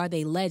only are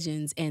they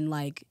legends and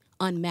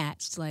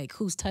unmatched,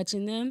 who's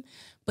touching them,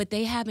 but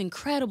they have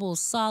incredible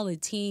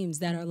solid teams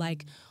that are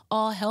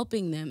all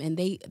helping them, and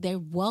they're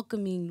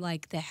welcoming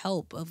the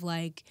help of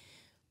I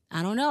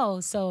don't know.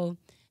 So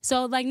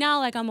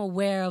now I'm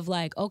aware of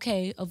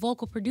okay, a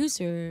vocal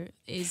producer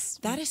is...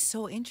 That is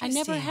so interesting.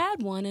 I never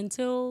had one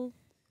until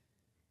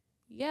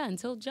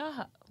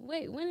Jaha.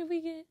 Wait, when did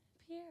we get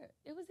Pierre?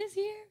 It was this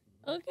year?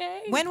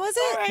 Okay. When was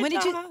it? Right, when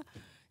did Jaha. you...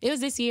 It was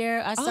this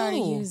year. I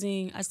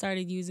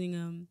started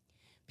using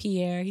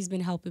Pierre. He's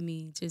been helping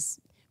me just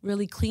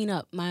really clean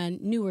up my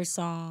newer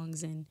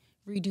songs and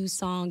redo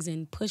songs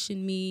and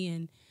pushing me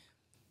and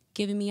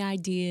giving me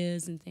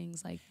ideas and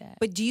things like that.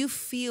 But do you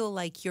feel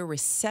like you're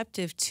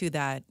receptive to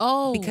that?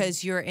 Oh.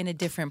 Because you're in a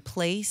different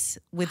place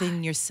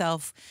within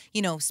yourself,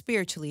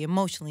 spiritually,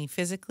 emotionally,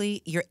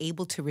 physically, you're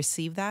able to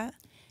receive that?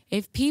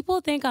 If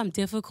people think I'm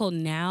difficult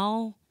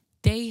now,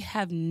 they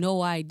have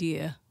no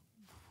idea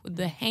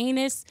the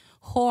heinous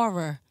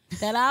horror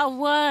that I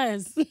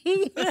was.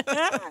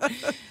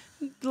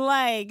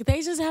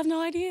 They just have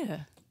no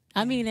idea.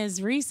 I mean,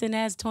 as recent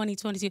as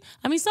 2022.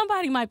 I mean,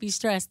 somebody might be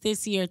stressed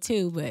this year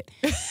too, but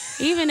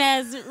even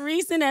as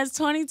recent as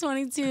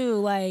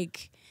 2022,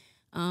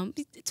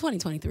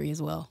 2023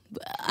 as well.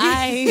 But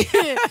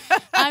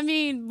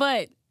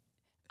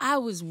I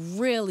was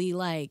really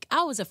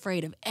I was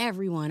afraid of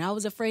everyone. I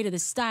was afraid of the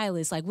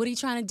stylist. What are you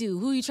trying to do?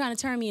 Who are you trying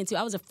to turn me into?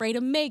 I was afraid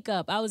of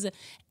makeup.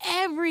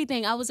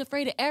 Everything. I was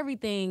afraid of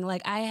everything.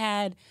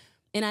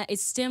 It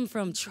stemmed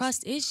from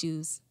trust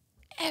issues.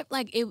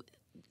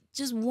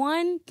 Just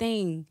one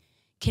thing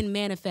can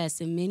manifest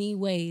in many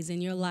ways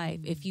in your life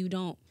if you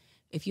don't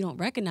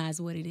recognize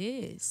what it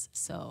is.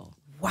 So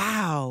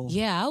wow.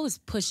 Yeah, I was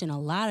pushing a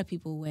lot of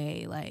people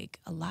away,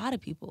 a lot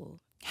of people.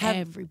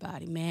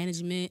 Everybody,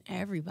 management,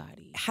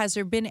 everybody. Has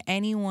there been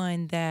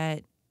anyone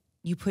that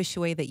you push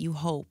away that you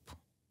hope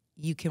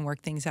you can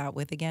work things out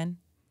with again?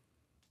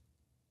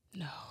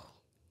 No.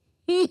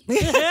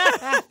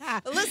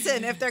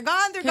 Listen, if they're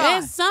gone, they're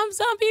gone. Some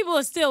people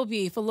will still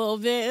beef a little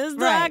bit.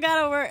 Right. I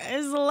gotta work.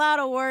 It's a lot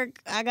of work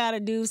I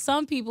gotta do.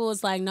 Some people,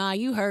 it's nah,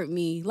 you hurt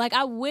me.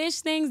 I wish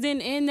things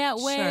didn't end that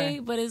way,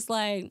 sure. But it's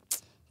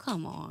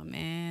come on,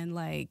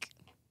 man.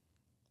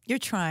 You're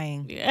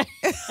trying. Yeah.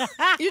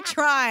 You're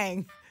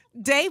trying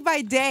day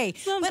by day.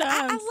 Sometimes. But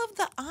I love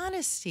the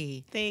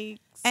honesty.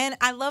 Thanks. And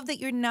I love that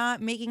you're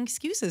not making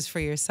excuses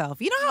for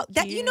yourself. You know how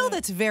that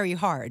that's very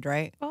hard,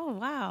 right? Oh,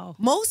 wow.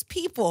 Most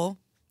people,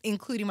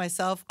 including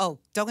myself,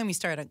 don't get me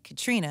started on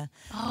Katrina,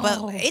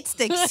 but it's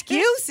the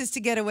excuses to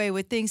get away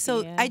with things.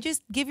 So I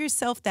just give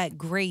yourself that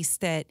grace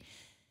that,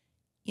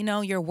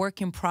 you're a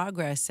work in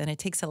progress, and it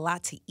takes a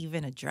lot to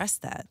even address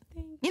that.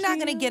 You're not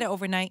going to get it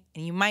overnight,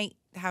 and you might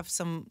have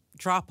some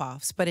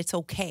drop-offs, but it's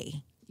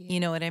okay. Yeah. You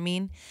know what I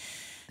mean?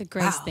 The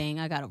grace thing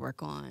I got to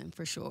work on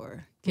for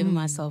sure. Giving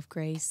myself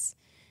grace.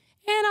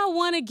 And I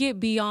want to get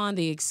beyond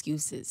the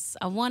excuses.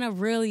 I want to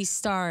really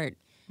start,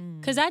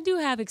 because I do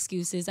have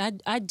excuses.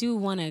 I do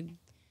want to,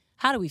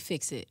 how do we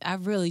fix it? I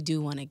really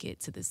do want to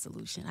get to the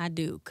solution. I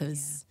do,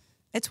 because...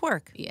 It's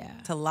work. Yeah.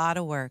 It's a lot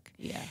of work.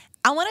 Yeah.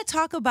 I want to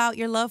talk about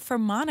your love for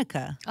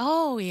Monica.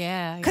 Oh,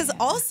 yeah. Because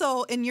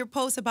also in your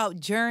post about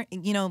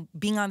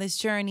being on this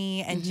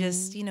journey and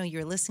just,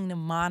 you're listening to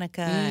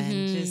Monica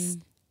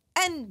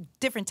and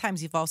different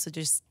times you've also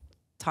just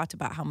talked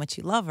about how much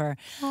you love her.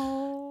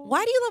 Oh.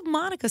 Why do you love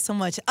Monica so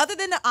much? Other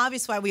than the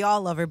obvious why we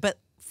all love her, but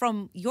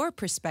from your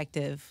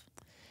perspective.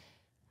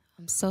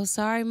 I'm so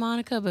sorry,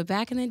 Monica, but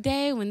back in the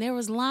day when there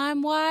was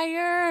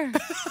LimeWire,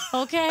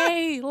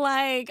 okay,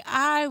 like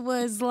I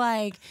was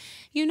like,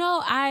 you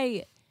know,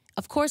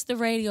 of course the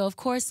radio, of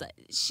course,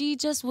 she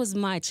just was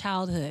my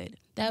childhood.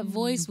 That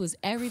voice was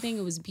everything.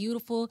 It was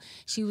beautiful.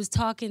 She was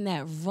talking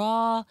that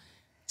raw,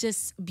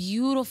 just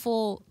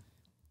beautiful,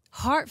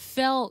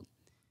 heartfelt,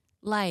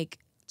 like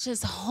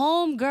just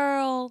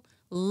homegirl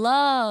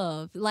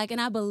love. Like, and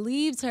I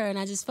believed her and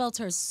I just felt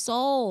her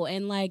soul.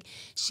 And like,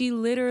 she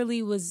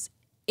literally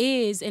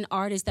is an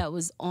artist that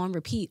was on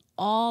repeat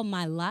all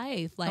my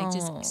life. Like,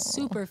 just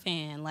super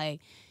fan.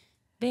 Like,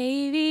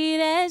 baby,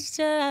 that's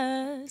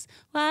just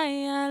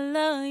why I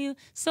love you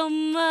so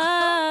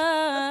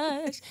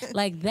much.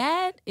 Like,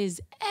 that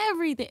is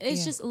everything.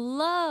 It's just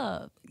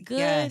love.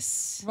 Good,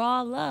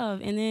 raw love.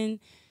 And then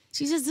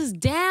she just is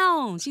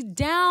down. She's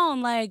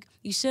down. Like,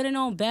 you should have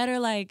known better.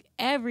 Like,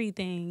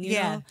 everything, you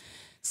know?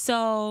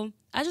 So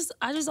I just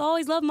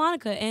always loved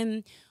Monica.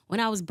 And when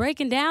I was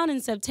breaking down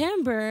in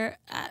September,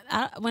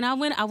 when I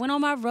went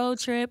on my road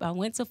trip. I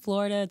went to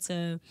Florida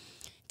to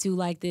do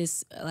like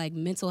this like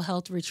mental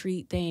health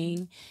retreat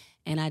thing,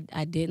 and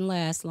I didn't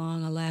last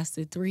long. I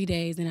lasted 3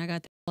 days, and I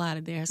got the hell out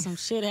of there. Some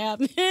shit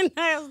happened.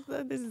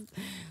 There's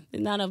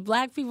not enough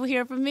black people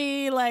here for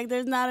me. Like,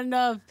 there's not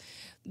enough.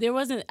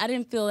 I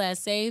didn't feel that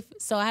safe,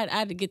 so I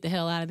had to get the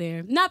hell out of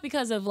there. Not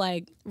because of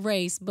like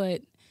race,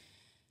 but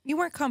you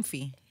weren't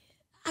comfy.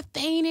 I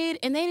fainted,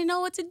 and they didn't know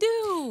what to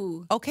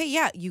do. Okay,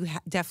 yeah, you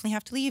definitely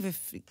have to leave.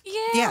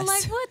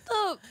 Like, what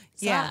the?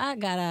 So I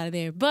got out of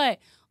there. But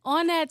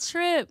on that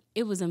trip,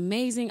 it was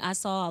amazing. I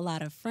saw a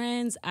lot of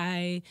friends.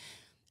 I've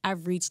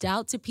reached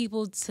out to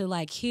people to,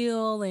 like,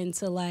 heal and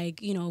to,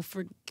 like, you know,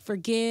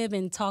 forgive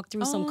and talk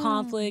through some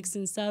conflicts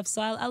and stuff.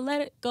 So I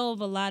let it go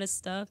of a lot of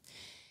stuff.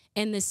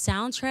 And the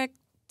soundtrack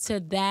to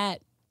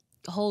that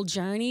whole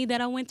journey that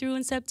I went through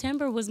in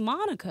September was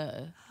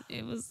Monica.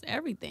 It was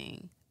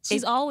everything.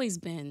 She's always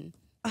been.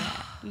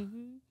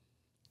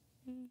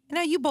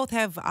 Now, you both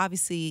have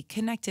obviously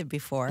connected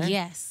before.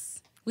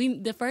 Yes.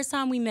 The first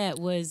time we met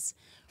was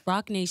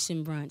Rock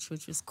Nation brunch,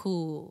 which was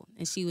cool.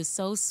 And she was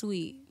so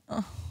sweet.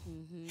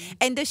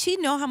 And does she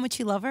know how much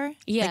you love her?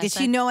 Yes. Like, did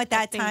she know at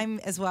that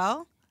time as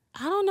well?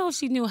 I don't know if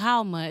she knew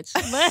how much,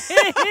 but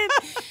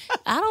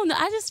I don't know.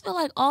 I just feel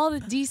like all the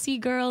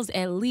DC girls,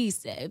 at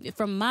least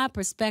from my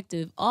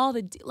perspective, all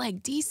the,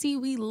 like, DC,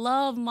 we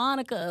love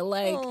Monica.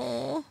 Like,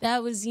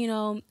 that was, you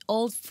know,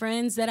 old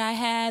friends that I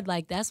had.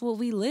 Like, that's what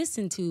we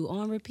listened to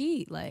on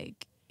repeat.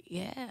 Like,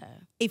 yeah.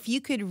 If you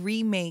could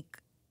remake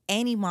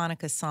any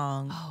Monica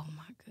song, oh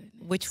my goodness,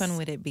 which one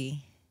would it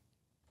be?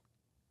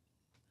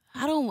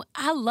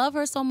 I love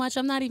her so much,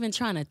 I'm not even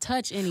trying to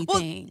touch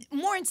anything.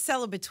 Well, more in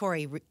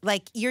celebratory.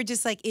 Like, you're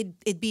just like,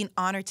 it'd be an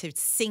honor to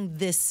sing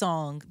this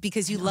song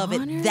because you love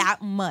it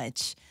that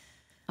much.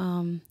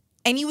 And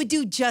you would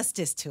do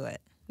justice to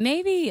it.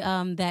 Maybe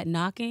that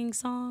knocking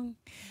song.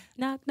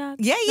 Knock, knock.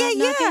 Yeah.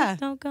 Knocking,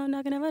 don't go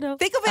knocking at my door.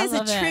 Think of it as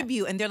a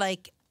tribute. And they're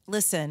like,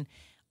 listen,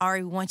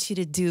 Ari wants you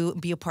to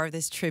be a part of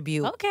this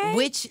tribute. Okay.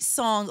 Which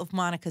song of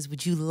Monica's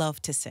would you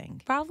love to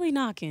sing? Probably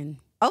Knocking.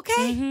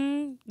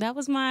 Okay. That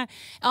was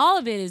all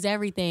of it is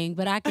everything,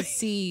 but I could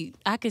see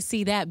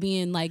that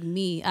being like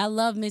me. I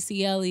love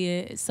Missy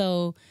Elliott.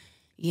 So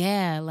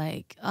yeah,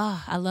 like,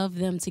 I love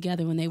them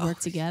together when they work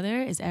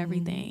together. It's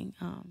everything.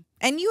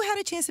 And you had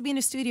a chance to be in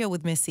the studio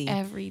with Missy.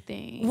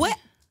 Everything. What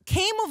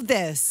came of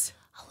this?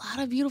 A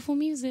lot of beautiful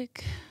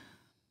music.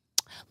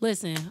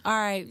 Listen, all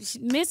right,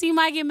 Missy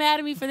might get mad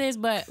at me for this,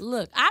 but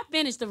look, I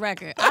finished the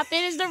record.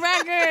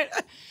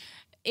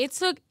 It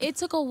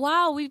took a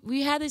while.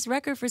 We had this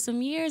record for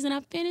some years, and I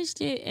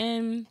finished it.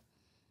 And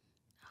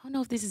I don't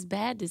know if this is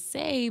bad to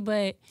say,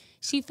 but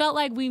she felt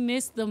like we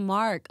missed the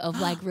mark of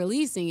like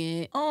releasing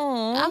it.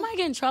 Oh, I might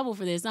get in trouble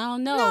for this. I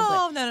don't know.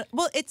 No.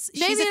 Well,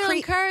 maybe it'll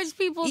encourage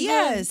people to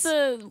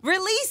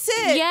release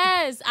it.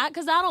 Yes,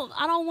 because I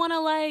don't want to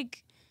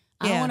like.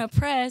 I don't want to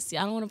press.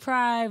 I don't want to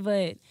pry,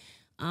 but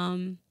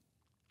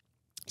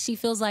she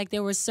feels like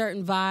there were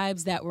certain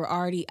vibes that were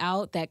already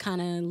out that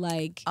kind of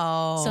like,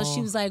 so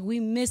she was like, we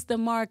missed the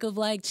mark of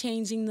like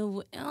changing the,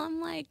 and I'm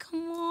like,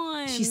 come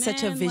on, she's man.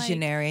 Such a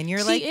visionary, like, and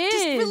you're like,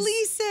 just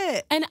release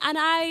it. And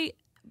I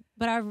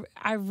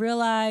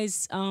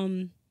realized,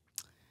 I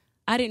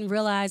didn't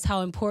realize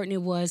how important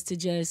it was to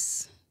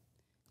just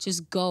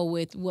go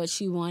with what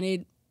she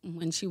wanted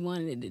when she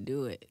wanted to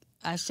do it.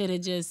 I should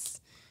have just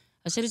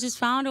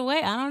found a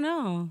way. I don't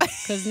know.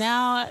 Cause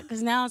now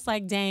it's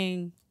like,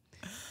 dang,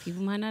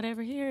 people might not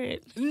ever hear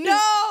it.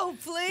 No,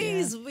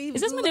 please. Yeah.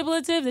 Is this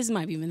manipulative? This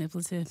might be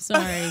manipulative.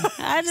 Sorry.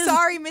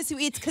 Sorry, Missy.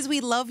 It's because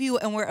we love you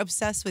and we're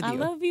obsessed with you. I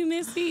love you,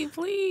 Missy.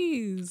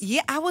 Please.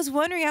 Yeah, I was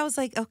wondering. I was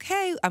like,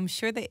 okay, I'm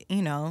sure that,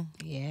 you know.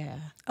 Yeah.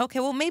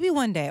 Okay, well, maybe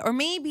one day. Or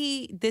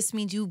maybe this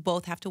means you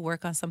both have to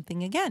work on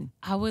something again.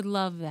 I would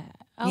love that.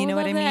 You know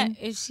what I mean?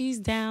 If she's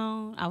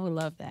down, I would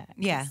love that.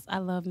 Yeah. I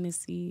love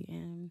Missy,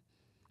 and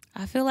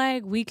I feel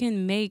like we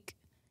can make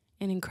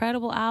an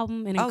incredible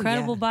album, an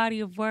incredible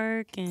body of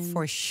work. And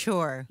for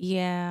sure.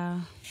 Yeah.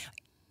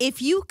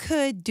 If you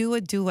could do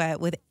a duet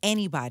with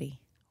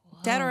anybody,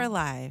 dead or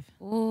alive,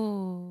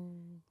 Ooh.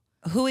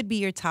 who would be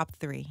your top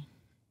 3?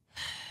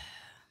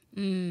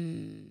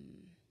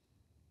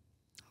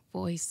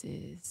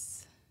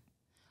 Voices.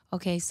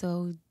 Okay,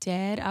 so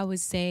dead, I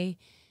would say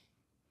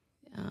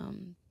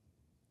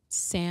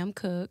Sam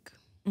Cooke.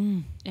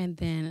 And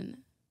then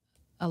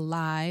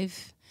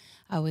alive,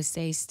 I would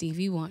say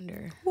Stevie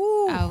Wonder.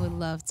 Ooh. I would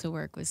love to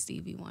work with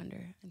Stevie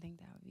Wonder. I think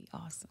that would be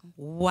awesome.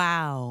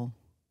 Wow.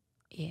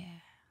 Yeah.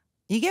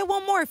 You get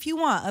one more if you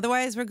want.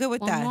 Otherwise, we're good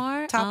with that. One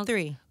more? Top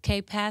 3.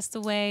 Okay, passed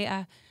away.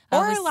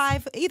 Or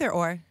alive, either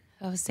or.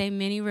 I would say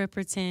Minnie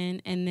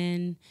Riperton. And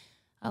then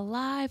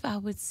alive, I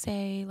would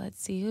say,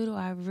 let's see, who do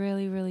I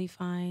really, really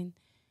find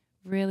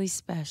really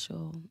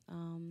special?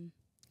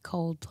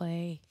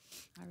 Coldplay.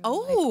 I really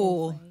like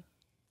Coldplay.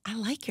 I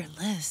like your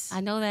list.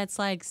 I know that's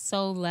like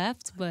so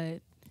left,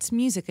 but it's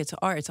music, it's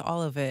art, it's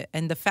all of it.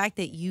 And the fact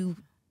that you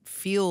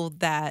feel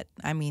that,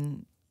 I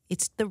mean,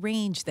 it's the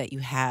range that you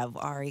have,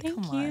 Ari. Thank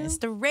Come on. you. It's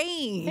the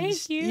range.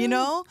 Thank you. You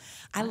know?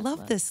 I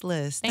love this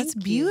list. That's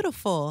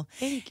beautiful.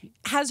 Thank you.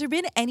 Has there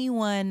been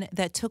anyone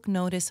that took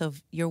notice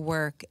of your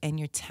work and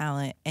your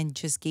talent and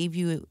just gave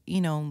you, you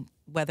know,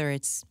 whether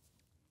it's,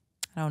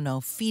 I don't know,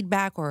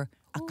 feedback or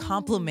a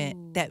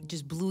compliment that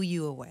just blew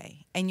you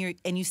away, and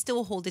you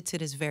still hold it to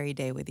this very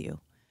day with you?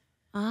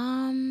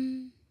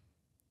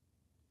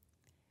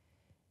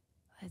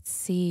 Let's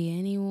see,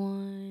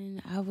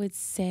 anyone? I would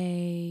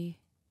say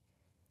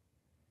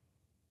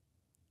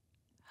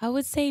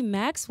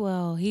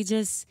Maxwell. He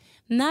just,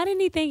 not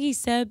anything he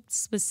said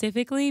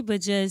specifically,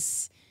 but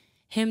just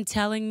him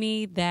telling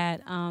me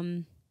that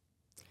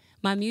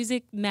my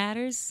music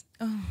matters.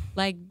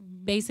 Like,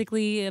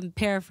 basically, I'm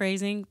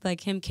paraphrasing,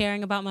 like him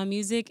caring about my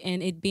music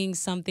and it being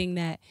something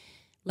that,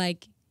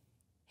 like,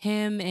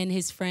 him and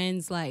his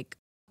friends, like,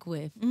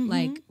 with,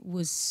 like,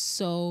 was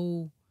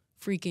so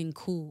freaking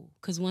cool.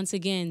 Because once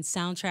again,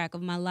 soundtrack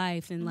of my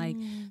life and, like,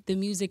 the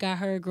music I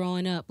heard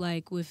growing up,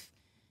 like, with,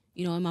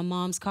 you know, in my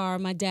mom's car,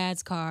 my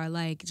dad's car,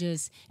 like,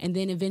 just, and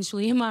then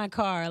eventually in my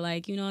car,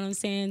 like, you know what I'm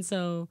saying?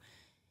 So,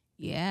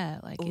 yeah,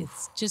 like,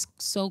 it's just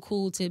so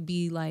cool to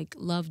be, like,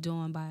 loved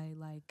on by,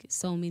 like,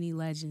 so many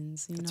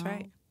legends, you know? That's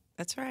right.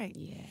 That's right.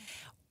 Yeah.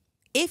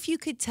 If you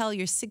could tell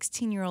your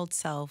 16-year-old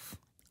self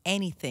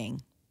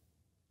anything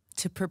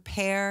to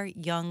prepare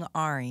young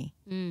Ari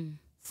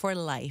for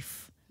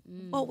life,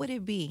 what would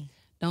it be?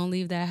 Don't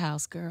leave that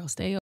house, girl.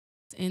 Stay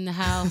in the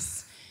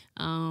house.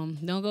 Don't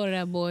go to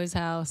that boy's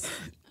house.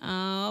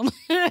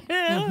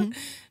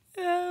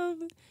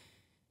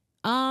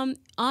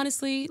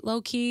 Honestly,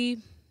 low-key,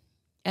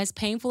 as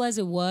painful as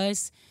it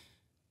was,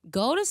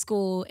 go to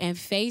school and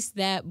face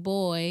that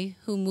boy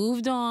who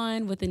moved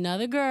on with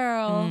another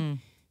girl.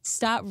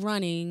 Stop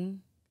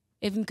running.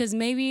 Because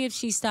maybe if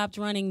she stopped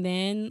running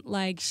then,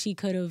 like,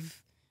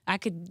 I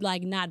could,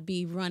 like, not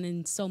be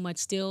running so much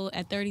still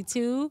at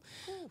 32.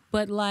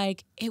 But,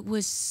 like, it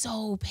was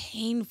so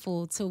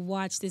painful to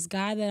watch this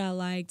guy that I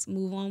liked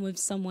move on with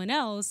someone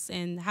else,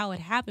 and how it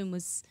happened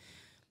was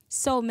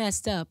so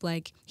messed up.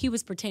 Like, he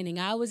was pretending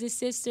I was his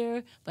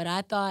sister, but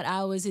I thought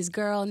I was his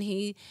girl,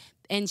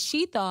 and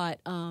she thought,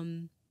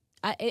 and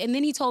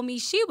then he told me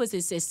she was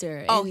his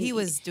sister. Oh, he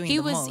was doing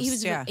the most.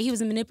 He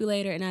was a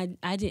manipulator, and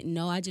I didn't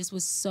know. I just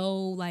was so,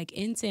 like,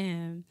 into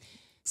him.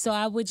 So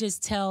I would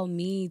just tell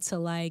me to,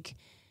 like,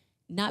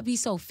 not be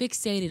so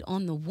fixated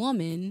on the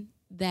woman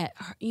that,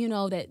 you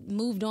know, that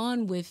moved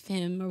on with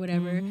him or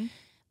whatever.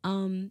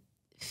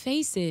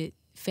 Face it,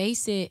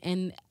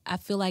 and I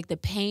feel like the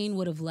pain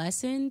would have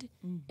lessened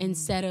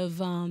instead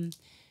of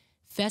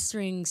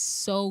festering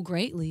so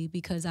greatly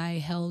because I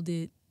held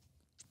it,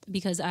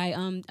 because I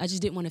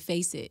just didn't want to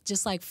face it.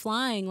 Just like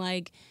flying,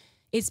 like,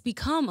 it's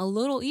become a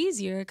little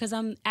easier because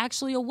I'm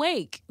actually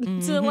awake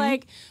to,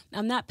 like,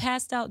 I'm not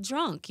passed out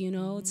drunk, you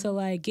know, to,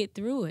 like, get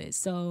through it.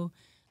 So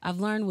I've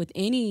learned with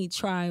any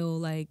trial,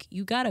 like,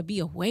 you gotta be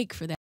awake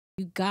for that.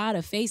 You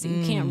gotta face it.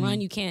 You can't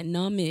run. You can't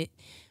numb it.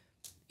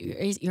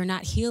 You're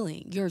not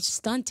healing. You're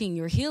stunting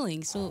your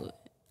healing. So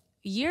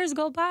years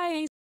go by,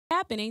 ain't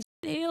happening,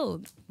 ain't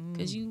healed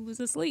because you was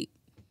asleep.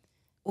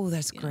 Oh,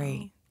 that's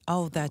great.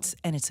 Oh,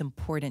 and it's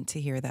important to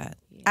hear that.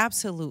 Yeah.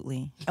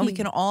 Absolutely. And we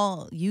can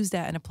all use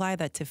that and apply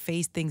that to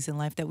face things in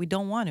life that we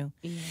don't want to.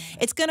 Yeah.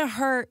 It's going to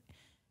hurt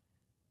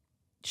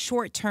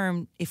short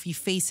term if you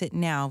face it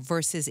now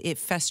versus it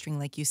festering,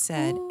 like you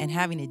said, and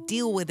having to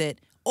deal with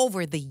it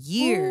over the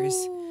years.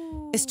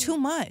 It's too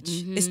much.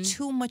 It's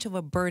too much of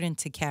a burden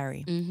to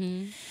carry.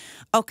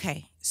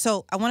 Okay,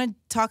 so I want to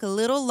talk a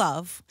little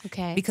love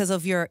because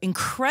of your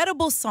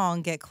incredible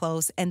song, Get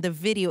Close, and the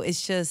video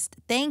is just,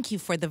 thank you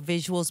for the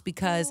visuals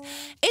because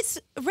it's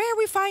rare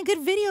we find good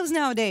videos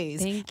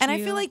nowadays. Thank and you.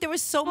 I feel like there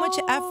was so much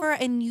effort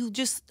and you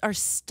just are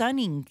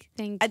stunning.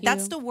 Thank you.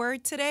 That's the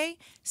word today,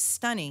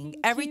 stunning.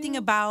 Everything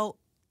about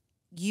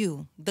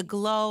you, the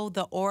glow,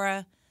 the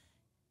aura.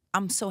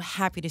 I'm so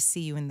happy to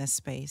see you in this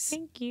space.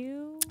 Thank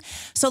you.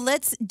 So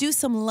let's do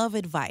some love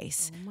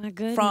advice my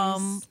goodness.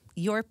 from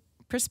your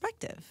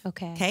perspective.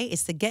 Okay. Okay.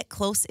 It's the get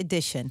close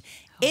edition.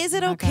 Is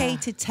it okay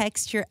to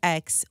text your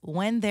ex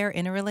when they're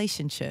in a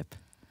relationship?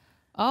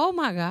 Oh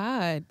my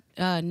God.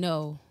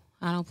 No,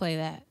 I don't play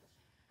that.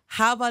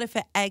 How about if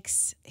an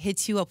ex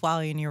hits you up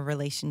while you're in your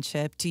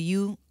relationship? Do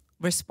you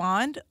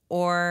respond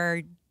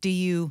or do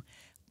you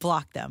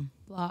block them?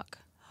 Block.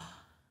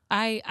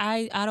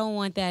 I don't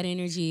want that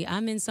energy.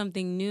 I'm in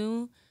something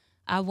new.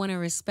 I want to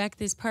respect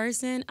this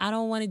person. I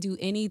don't want to do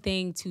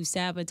anything to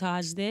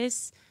sabotage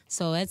this.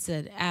 So that's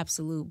an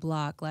absolute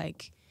block.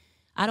 Like,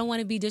 I don't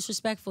want to be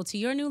disrespectful to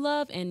your new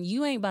love, and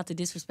you ain't about to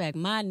disrespect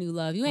my new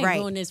love. You ain't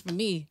doing this for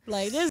me.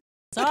 Like, this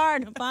is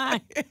hard to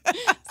find.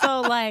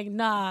 So, like,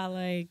 nah,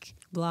 like,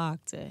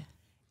 blocked it.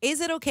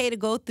 Is it okay to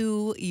go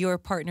through your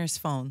partner's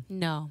phone?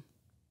 No.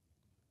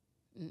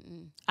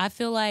 I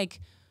feel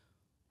like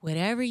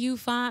whatever you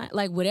find,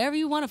 like, whatever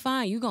you want to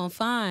find, you're going to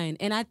find.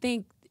 And I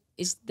think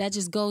that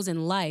just goes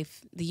in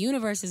life. The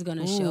universe is going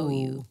to show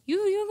you.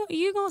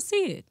 You're going to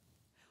see it.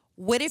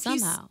 What if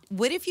somehow.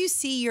 What if you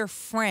see your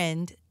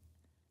friend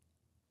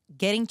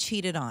getting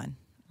cheated on,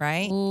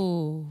 right?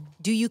 Ooh.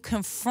 Do you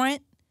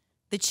confront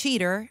the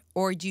cheater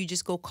or do you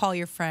just go call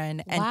your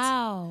friend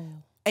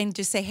and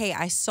just say, hey,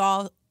 I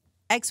saw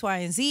X, Y,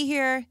 and Z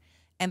here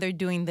and they're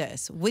doing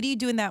this? What do you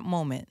do in that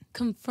moment?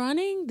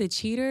 Confronting the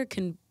cheater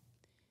can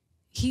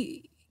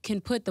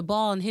put the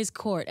ball in his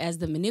court as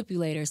the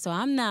manipulator. So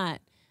I'm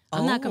not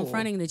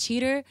confronting the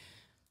cheater.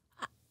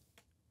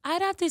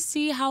 I'd have to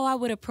see how I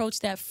would approach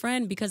that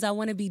friend because I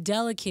want to be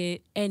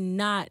delicate and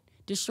not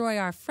destroy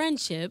our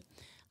friendship.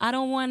 I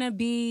don't want to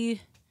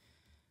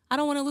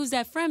lose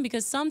that friend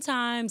because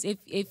sometimes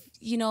if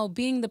you know,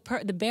 being the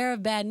bearer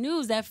of bad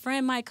news, that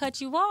friend might cut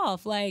you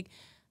off. Like,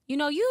 you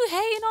know, you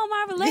hating on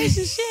my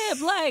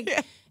relationship,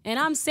 like, and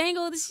I'm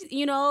single,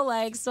 you know,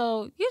 like,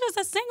 so you're just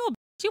a single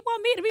bitch. You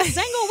want me to be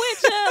single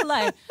with you,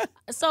 like,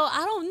 so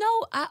I don't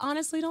know. I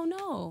honestly don't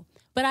know,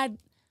 but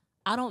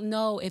I don't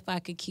know if I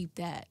could keep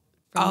that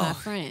from my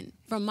friend.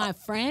 From my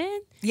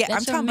friend? Yeah, that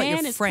I'm talking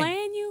about your friend. Is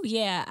playing you?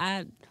 Yeah,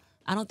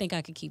 I don't think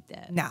I could keep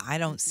that. Nah, I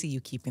don't see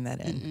you keeping that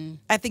in.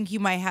 I think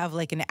you might have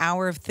like an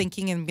hour of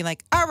thinking and be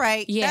like, all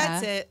right,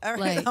 that's it. All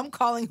right, like, I'm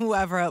calling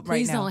whoever up right now.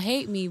 Please don't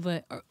hate me,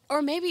 but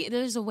or maybe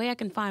there's a way I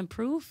can find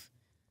proof.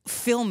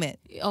 Film it.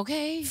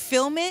 Okay.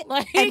 Film it.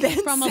 Like, and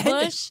then from a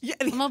bush.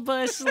 From a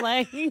bush,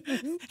 like. Film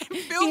it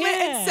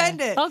and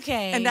send it.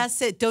 Okay. And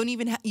that's it.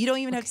 You don't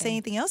even have to say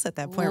anything else at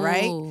that point,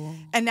 right?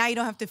 And now you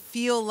don't have to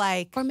feel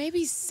like. Or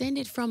maybe send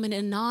it from an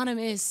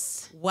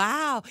anonymous.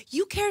 Wow.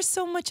 You care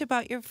so much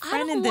about your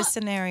friend in this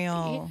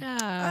scenario. Yeah.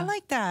 I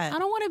like that. I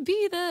don't want to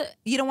be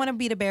You don't want to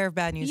be the bearer of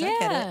bad news. Yeah. I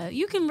get it.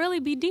 You can really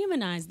be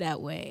demonized that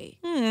way.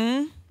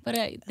 But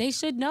they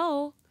should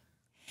know.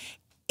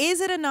 Is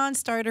it a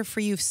non-starter for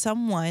you if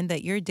someone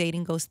that you're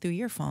dating goes through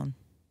your phone?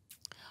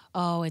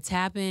 Oh, it's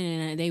happened,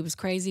 and they was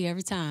crazy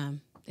every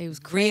time. They was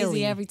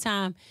crazy every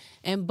time.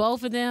 And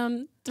both of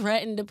them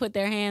threatened to put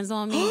their hands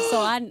on me. So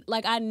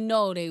I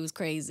know they was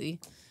crazy.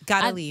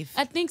 Gotta leave.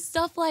 I think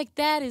stuff like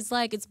that is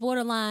like, it's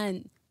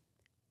borderline.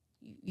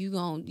 You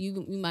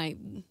might.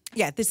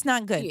 Yeah, that's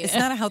not good. Yeah. It's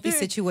not a healthy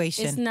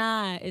situation.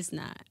 It's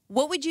not.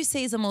 What would you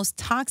say is the most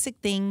toxic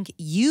thing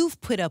you've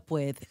put up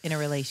with in a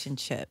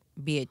relationship?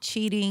 Be it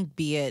cheating,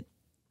 be it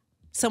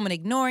someone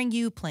ignoring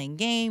you, playing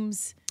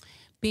games.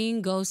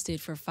 Being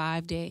ghosted for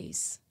 5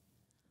 days.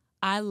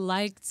 I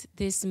liked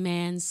this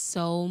man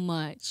so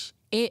much.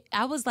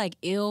 I was like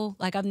ill.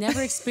 Like, I've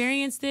never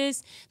experienced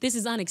this. This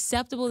is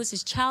unacceptable. This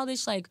is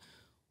childish. Like,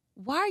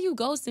 why are you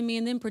ghosting me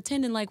and then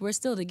pretending like we're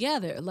still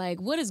together?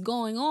 Like, what is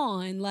going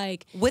on?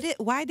 Like,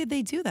 why did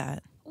they do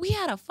that? We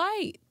had a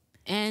fight,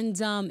 and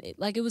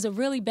it was a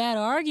really bad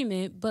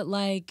argument. But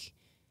like,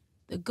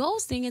 the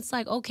ghosting, it's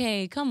like,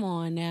 okay, come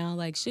on now.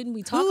 Like, shouldn't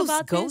we talk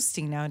about this? Who's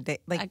ghosting nowadays?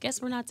 Like, I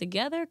guess we're not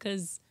together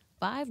because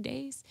 5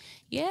 days.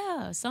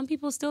 Yeah, some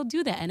people still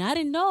do that, and I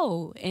didn't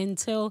know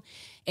until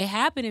it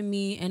happened to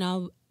me, and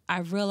I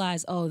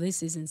realized, oh,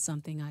 this isn't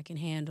something I can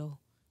handle.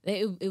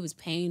 It was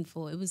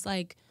painful. It was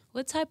like,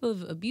 what type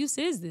of abuse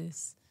is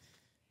this?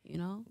 You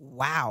know?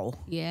 Wow.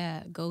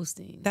 Yeah,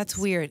 ghosting. That's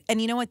weird.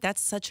 And you know what? That's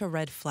such a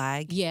red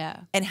flag. Yeah.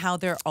 And how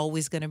they're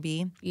always going to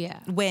be. Yeah.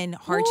 When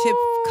hardship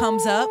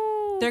comes up,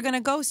 they're going to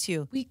ghost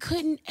you.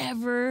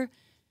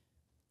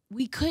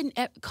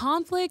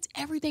 Conflict,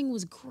 everything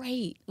was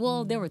great.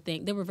 Well, there were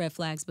red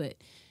flags, but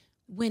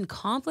when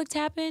conflict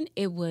happened,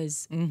 it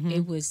was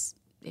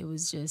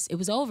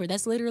over.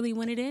 That's literally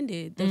when it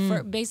ended.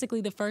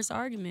 Basically the first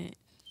argument.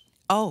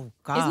 Oh,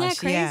 gosh. Isn't that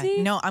crazy?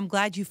 Yeah. No, I'm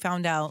glad you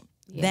found out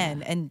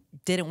then and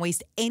didn't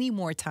waste any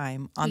more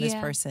time on this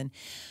person.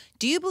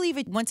 Do you believe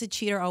once a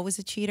cheater, always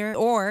a cheater?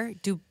 Or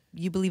do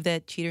you believe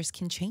that cheaters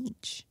can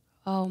change?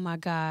 Oh, my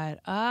God.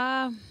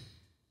 I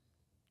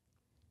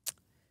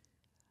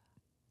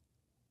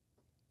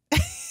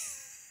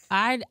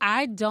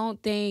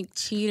don't think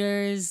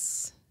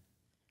cheaters...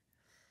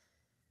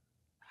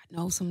 I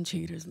know some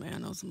cheaters, man. I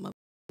know some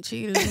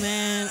cheaters,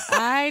 man.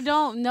 I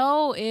don't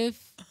know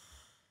if...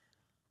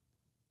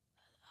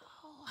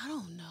 I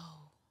don't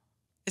know.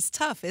 It's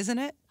tough, isn't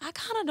it? I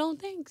kind of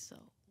don't think so.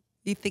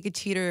 You think a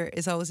cheater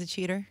is always a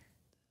cheater?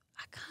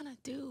 I kind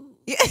of do.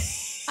 Yeah.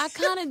 I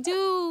kind of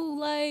do.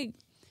 Like,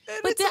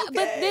 but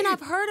then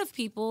I've heard of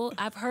people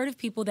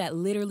that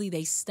literally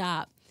they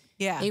stop.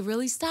 Yeah. They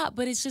really stop.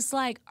 But it's just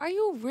like, are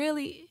you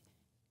really,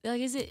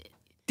 like, is it?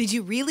 Did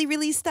you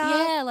really stop?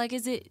 Yeah, like,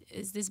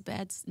 is this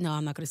bad? No,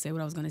 I'm not going to say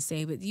what I was going to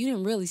say, but you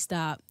didn't really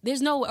stop.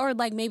 There's no, or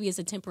like maybe it's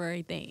a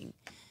temporary thing.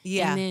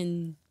 Yeah. And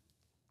then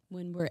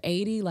when we're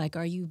 80, like,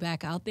 are you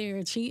back out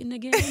there cheating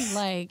again?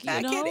 Like,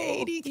 back you know? at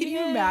 80, can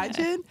you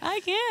imagine? I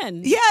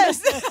can.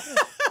 Yes.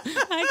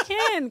 I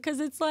can, because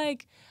it's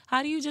like,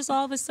 how do you just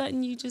all of a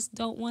sudden you just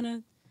don't want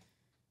to?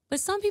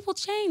 But some people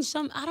change.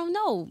 I don't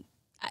know.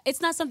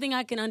 It's not something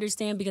I can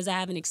understand because I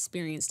haven't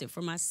experienced it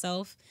for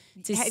myself.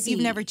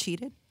 You've never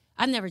cheated?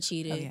 I've never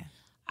cheated. Oh, yeah.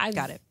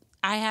 Got it.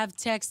 I have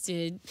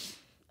texted.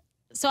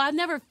 So I've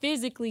never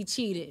physically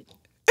cheated.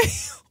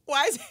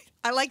 Why is it?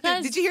 I like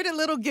that. Did you hear the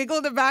little giggle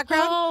in the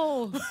background?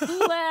 Oh,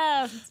 who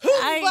laughed?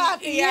 Who's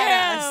laughing?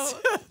 Yes.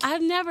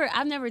 I've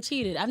never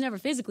cheated. I've never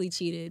physically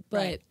cheated, but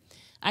right.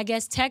 I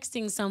guess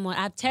texting someone,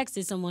 I've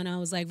texted someone, I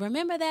was like,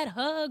 remember that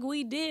hug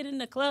we did in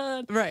the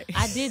club? Right.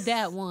 I did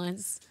that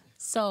once.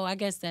 So I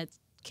guess that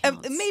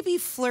counts. Maybe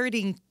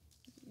flirting.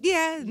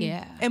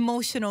 Yeah.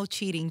 Emotional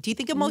cheating. Do you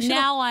think emotional?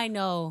 Now I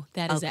know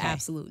that is an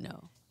absolute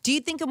no. Do you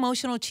think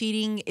emotional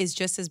cheating is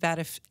just as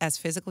bad as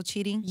physical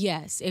cheating?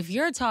 Yes. If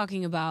you're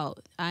talking about,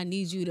 I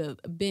need you to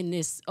bend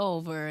this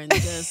over and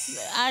just,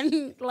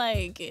 I'm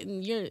like,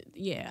 and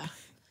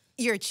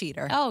You're a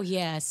cheater. Oh,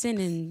 yeah.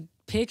 Sending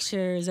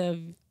pictures of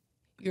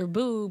your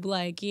boob,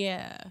 like,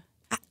 yeah.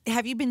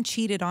 Have you been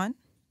cheated on?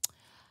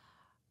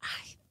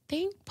 I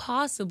think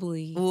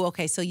possibly. Ooh,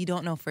 okay. So you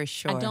don't know for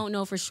sure. I don't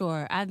know for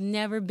sure. I've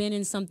never been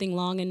in something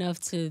long enough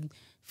to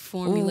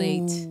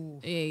formulate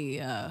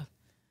a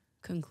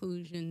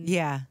conclusion.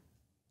 Yeah.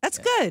 That's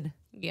good.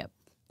 Yep.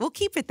 We'll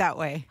keep it that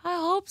way. I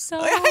hope so.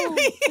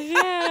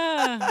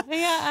 Yeah.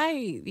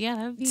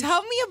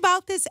 Tell me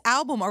about this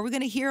album. Are we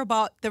going to hear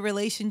about the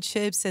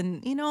relationships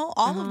and,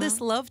 all of this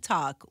love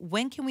talk?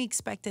 When can we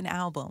expect an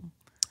album?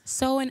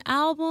 So an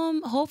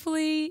album,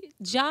 hopefully,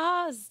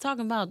 Ja's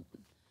talking about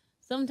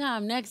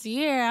sometime next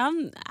year.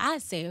 I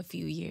say a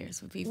few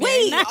years would be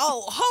very nice.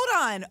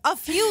 Hold on. A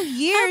few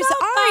years,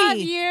 About Ari. 5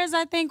 years,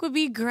 I think, would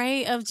be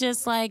great of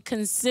just like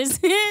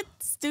consistent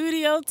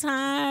studio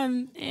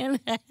time. And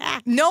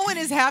no one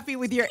is happy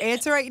with your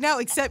answer right now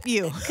except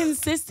you.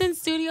 Consistent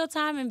studio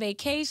time and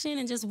vacation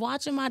and just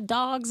watching my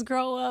dogs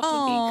grow up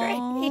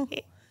would be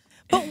great.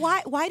 But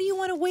why do you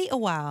want to wait a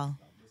while?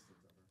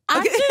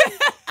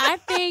 I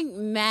think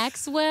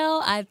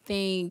Maxwell, I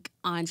think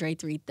Andre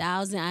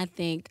 3000, I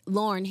think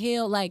Lauryn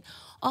Hill, like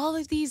all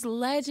of these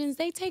legends,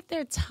 they take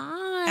their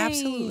time.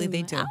 Absolutely,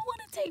 they do. I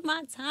want to take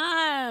my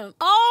time.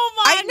 Oh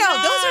my God. I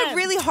know. Those are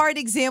really hard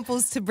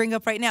examples to bring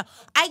up right now.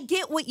 I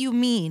get what you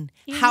mean.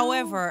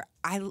 However,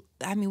 I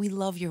mean, we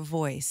love your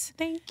voice.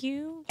 Thank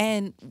you.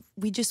 And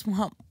we just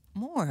want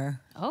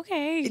more.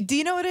 Okay. Do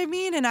you know what I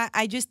mean? And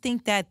I just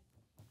think that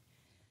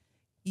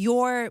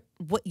your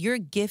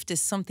gift is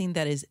something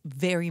that is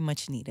very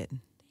much needed.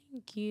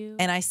 Thank you.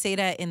 And I say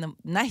that in the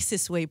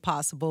nicest way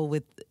possible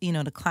with,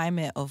 the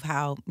climate of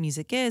how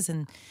music is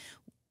and,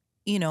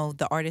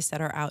 the artists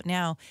that are out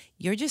now.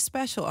 You're just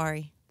special,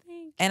 Ari.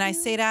 Thank you. And I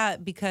say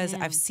that because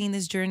I've seen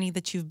this journey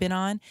that you've been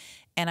on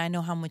and I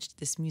know how much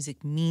this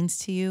music means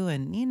to you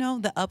and,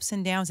 the ups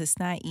and downs. It's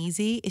not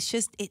easy. It's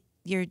just,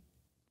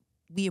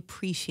 we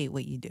appreciate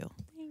what you do.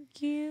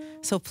 Thank you.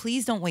 So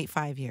please don't wait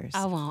 5 years.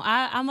 I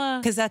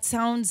won't. Because that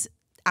sounds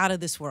out of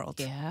this world.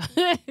 Yeah.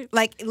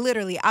 Like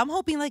literally, I'm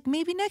hoping like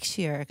maybe next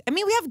year. I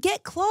mean, we have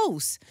Get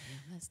Close.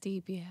 That's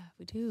deep. Yeah,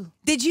 we do.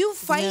 Did you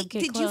fight?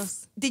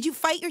 Did you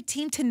fight your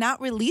team to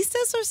not release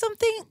this or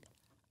something?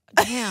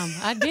 Damn,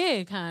 I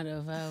did kind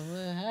of. But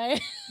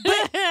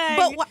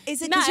what,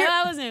 is it? No,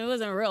 it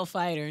wasn't a real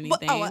fight or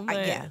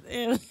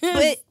anything.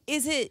 But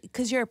is it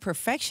because you're a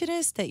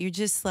perfectionist that you're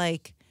just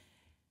like,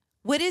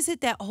 what is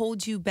it that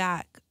holds you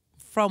back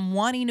from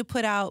wanting to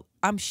put out,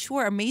 I'm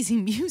sure,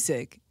 amazing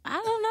music? I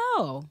don't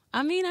know.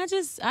 I mean, I've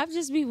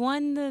just be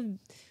one to,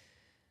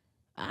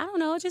 I don't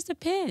know, it just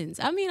depends.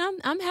 I mean,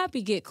 I'm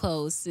happy Get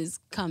Close is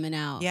coming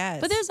out.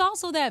 Yes. But there's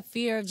also that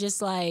fear of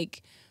just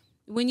like,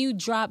 when you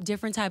drop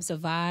different types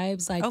of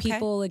vibes, like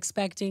people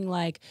expecting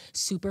like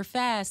super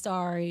fast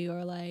Ari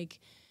or like,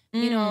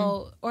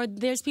 or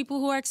there's people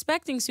who are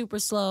expecting super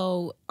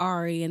slow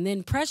Ari and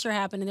then pressure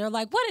happened and they're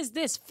like, what is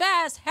this?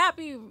 Fast,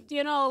 happy,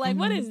 like,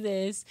 what is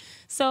this?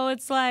 So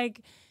it's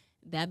like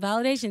that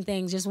validation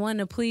thing, just wanting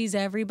to please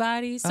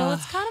everybody. So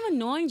it's kind of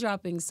annoying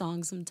dropping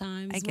songs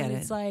sometimes. I get it.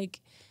 It's like,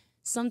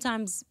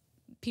 sometimes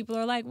people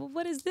are like, well,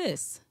 what is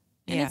this?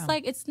 And it's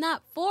like, it's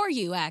not for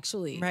you,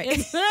 actually. Right.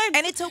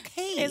 And it's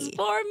okay. It's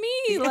for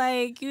me.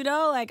 Like,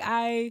 like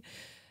I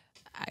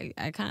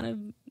kind of,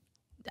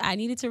 I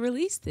needed to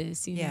release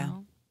this, you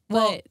know.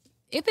 Well, but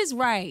if it's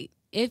right,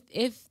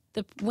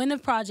 when the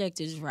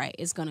project is right,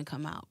 it's gonna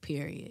come out.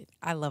 Period.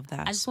 I love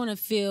that. I just want to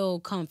feel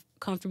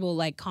comfortable,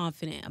 like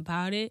confident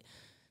about it.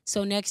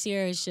 So next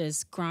year it's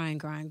just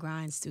grind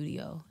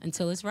studio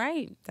until it's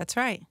right. That's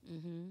right.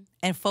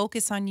 And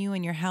focus on you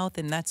and your health.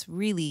 And that's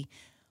really,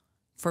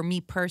 for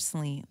me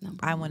personally,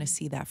 I want to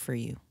see that for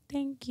you.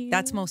 Thank you.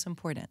 That's most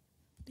important.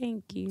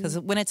 Thank you. Because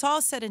when it's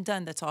all said and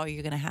done, that's all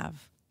you're going to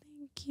have.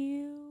 Thank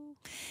you.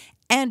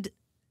 And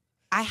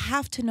I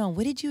have to know,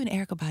 what did you and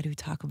Erykah Badu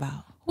talk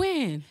about?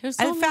 When? There's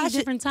so many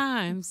different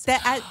times.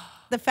 At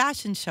the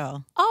fashion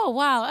show. Oh,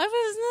 wow. It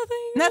was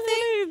nothing.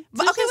 Nothing?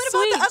 But, okay, what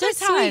about the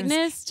other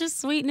times? Just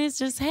sweetness.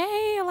 Just,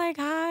 hey, like,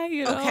 hi,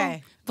 you know.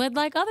 Okay. But,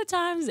 like, other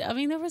times, I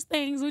mean, there was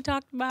things we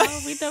talked about.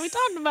 we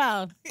talked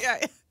about.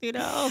 Yeah. You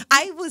know.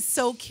 I was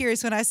so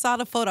curious when I saw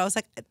the photo. I was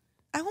like,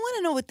 I want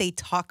to know what they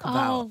talk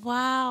about. Oh,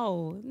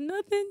 wow.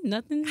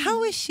 Nothing.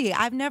 How is she?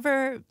 I've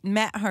never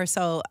met her,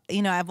 so,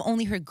 you know, I've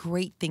only heard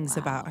great things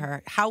about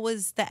her. How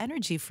was the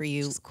energy for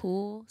you? She's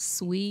cool,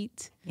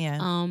 sweet.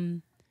 Yeah.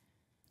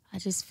 I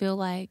just feel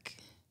like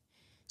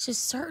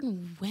just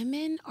certain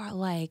women are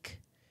like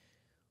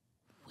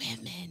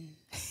women.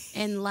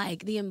 And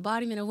like the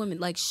embodiment of women,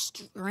 like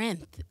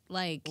strength.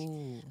 Like,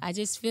 I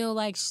just feel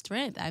like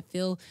strength. I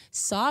feel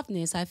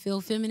softness. I feel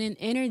feminine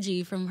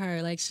energy from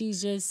her. Like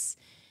she's just,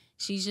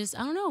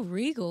 I don't know,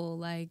 regal.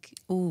 Like,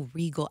 ooh,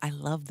 regal. I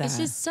love that. It's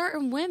just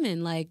certain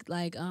women, like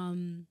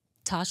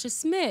Tasha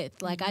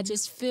Smith. Like, I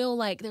just feel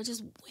like they're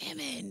just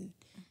women.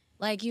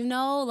 Like, you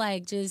know,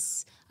 like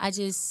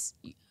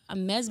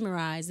I'm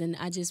mesmerized, and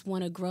I just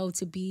want to grow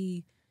to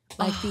be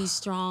like these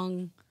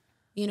strong,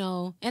 you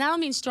know. And I don't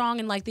mean strong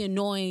in like the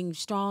annoying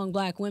strong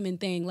Black women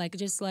thing. Like,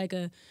 just like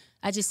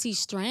I just see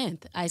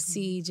strength. I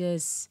see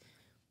just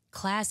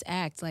class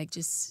act, like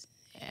just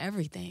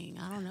everything.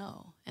 I don't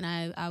know, and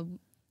I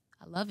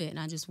love it, and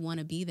I just want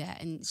to be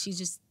that. And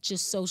she's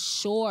just so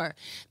sure.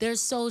 They're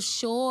so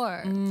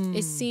sure.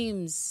 It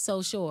seems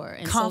so sure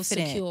and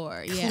confident, so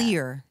secure.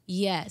 Clear.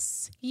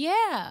 Yes.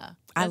 Yeah.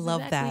 I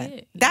love that.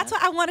 It. That's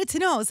what I wanted to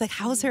know. It's like,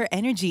 how's her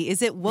energy?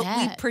 Is it what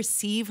we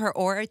perceive her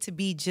aura to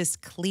be,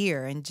 just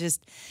clear and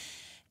just,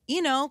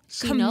 you know,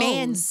 she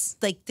commands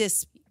knows. Like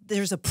this,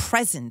 there's a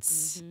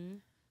presence.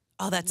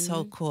 Oh, that's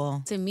so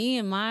cool. To me,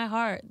 in my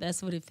heart,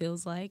 that's what it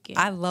feels like.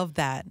 Yeah. I love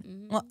that.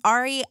 Well,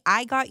 Ari,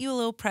 I got you a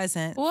little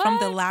present from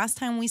the last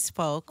time we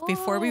spoke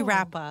before we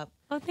wrap up.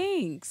 Oh,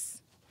 thanks.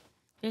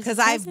 Because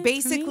I've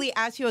basically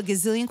asked you a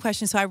gazillion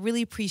questions, so I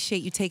really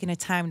appreciate you taking the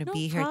time to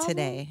be here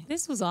today.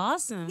 This was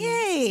awesome. Yay.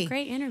 This was a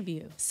great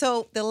interview.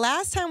 So the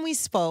last time we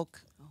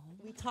spoke,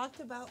 we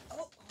talked about... Oh,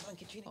 hold on,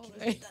 Katrina. Can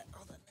you get that?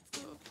 Hold on.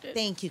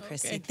 Thank you,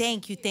 Chrissy.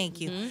 Thank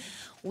you.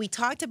 We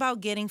talked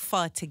about getting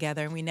pho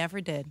together, and we never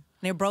did.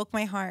 And it broke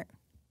my heart.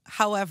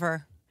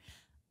 However,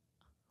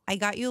 I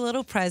got you a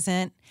little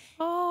present.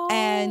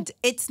 And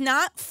it's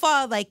not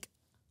pho like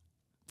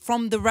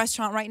from the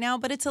restaurant right now,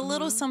 but it's a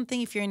little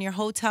something if you're in your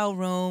hotel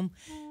room.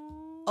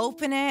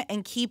 Open it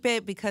and keep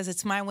it, because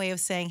it's my way of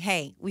saying,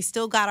 hey, we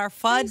still got our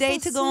pho day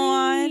to go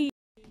on.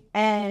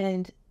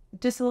 And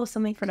just a little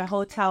something for the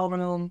hotel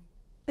room.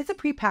 It's a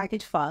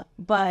prepackaged pho,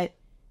 but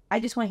I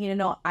just want you to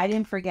know I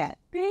didn't forget.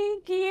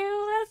 Thank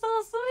you. That's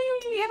so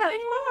sweet. Yeah,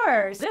 of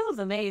course. This was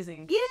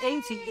amazing. Yay.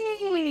 Thank you.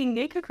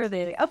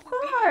 Of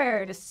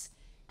course.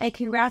 And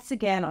congrats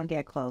again on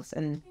Get Close.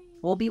 And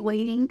we'll be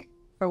waiting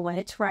for when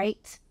it's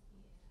right.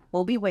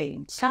 We'll be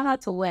waiting. Shout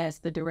out to Wes,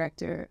 the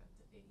director.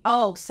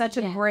 Oh, such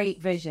a great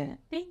vision.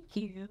 Thank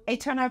you. It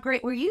turned out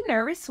great. Were you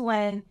nervous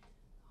when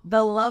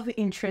the love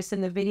interest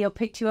in the video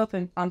picked you up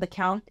and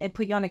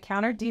put you on the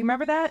counter? Do you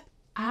remember that?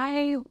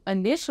 I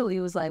initially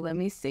was like, let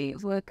me see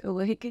what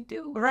he could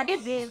do. Right.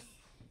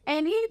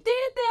 And he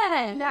did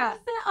that. Yeah. I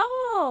said,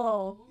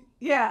 oh.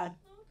 Yeah.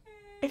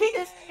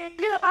 Okay.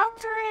 I'm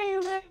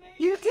dreaming.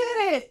 You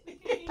did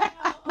it.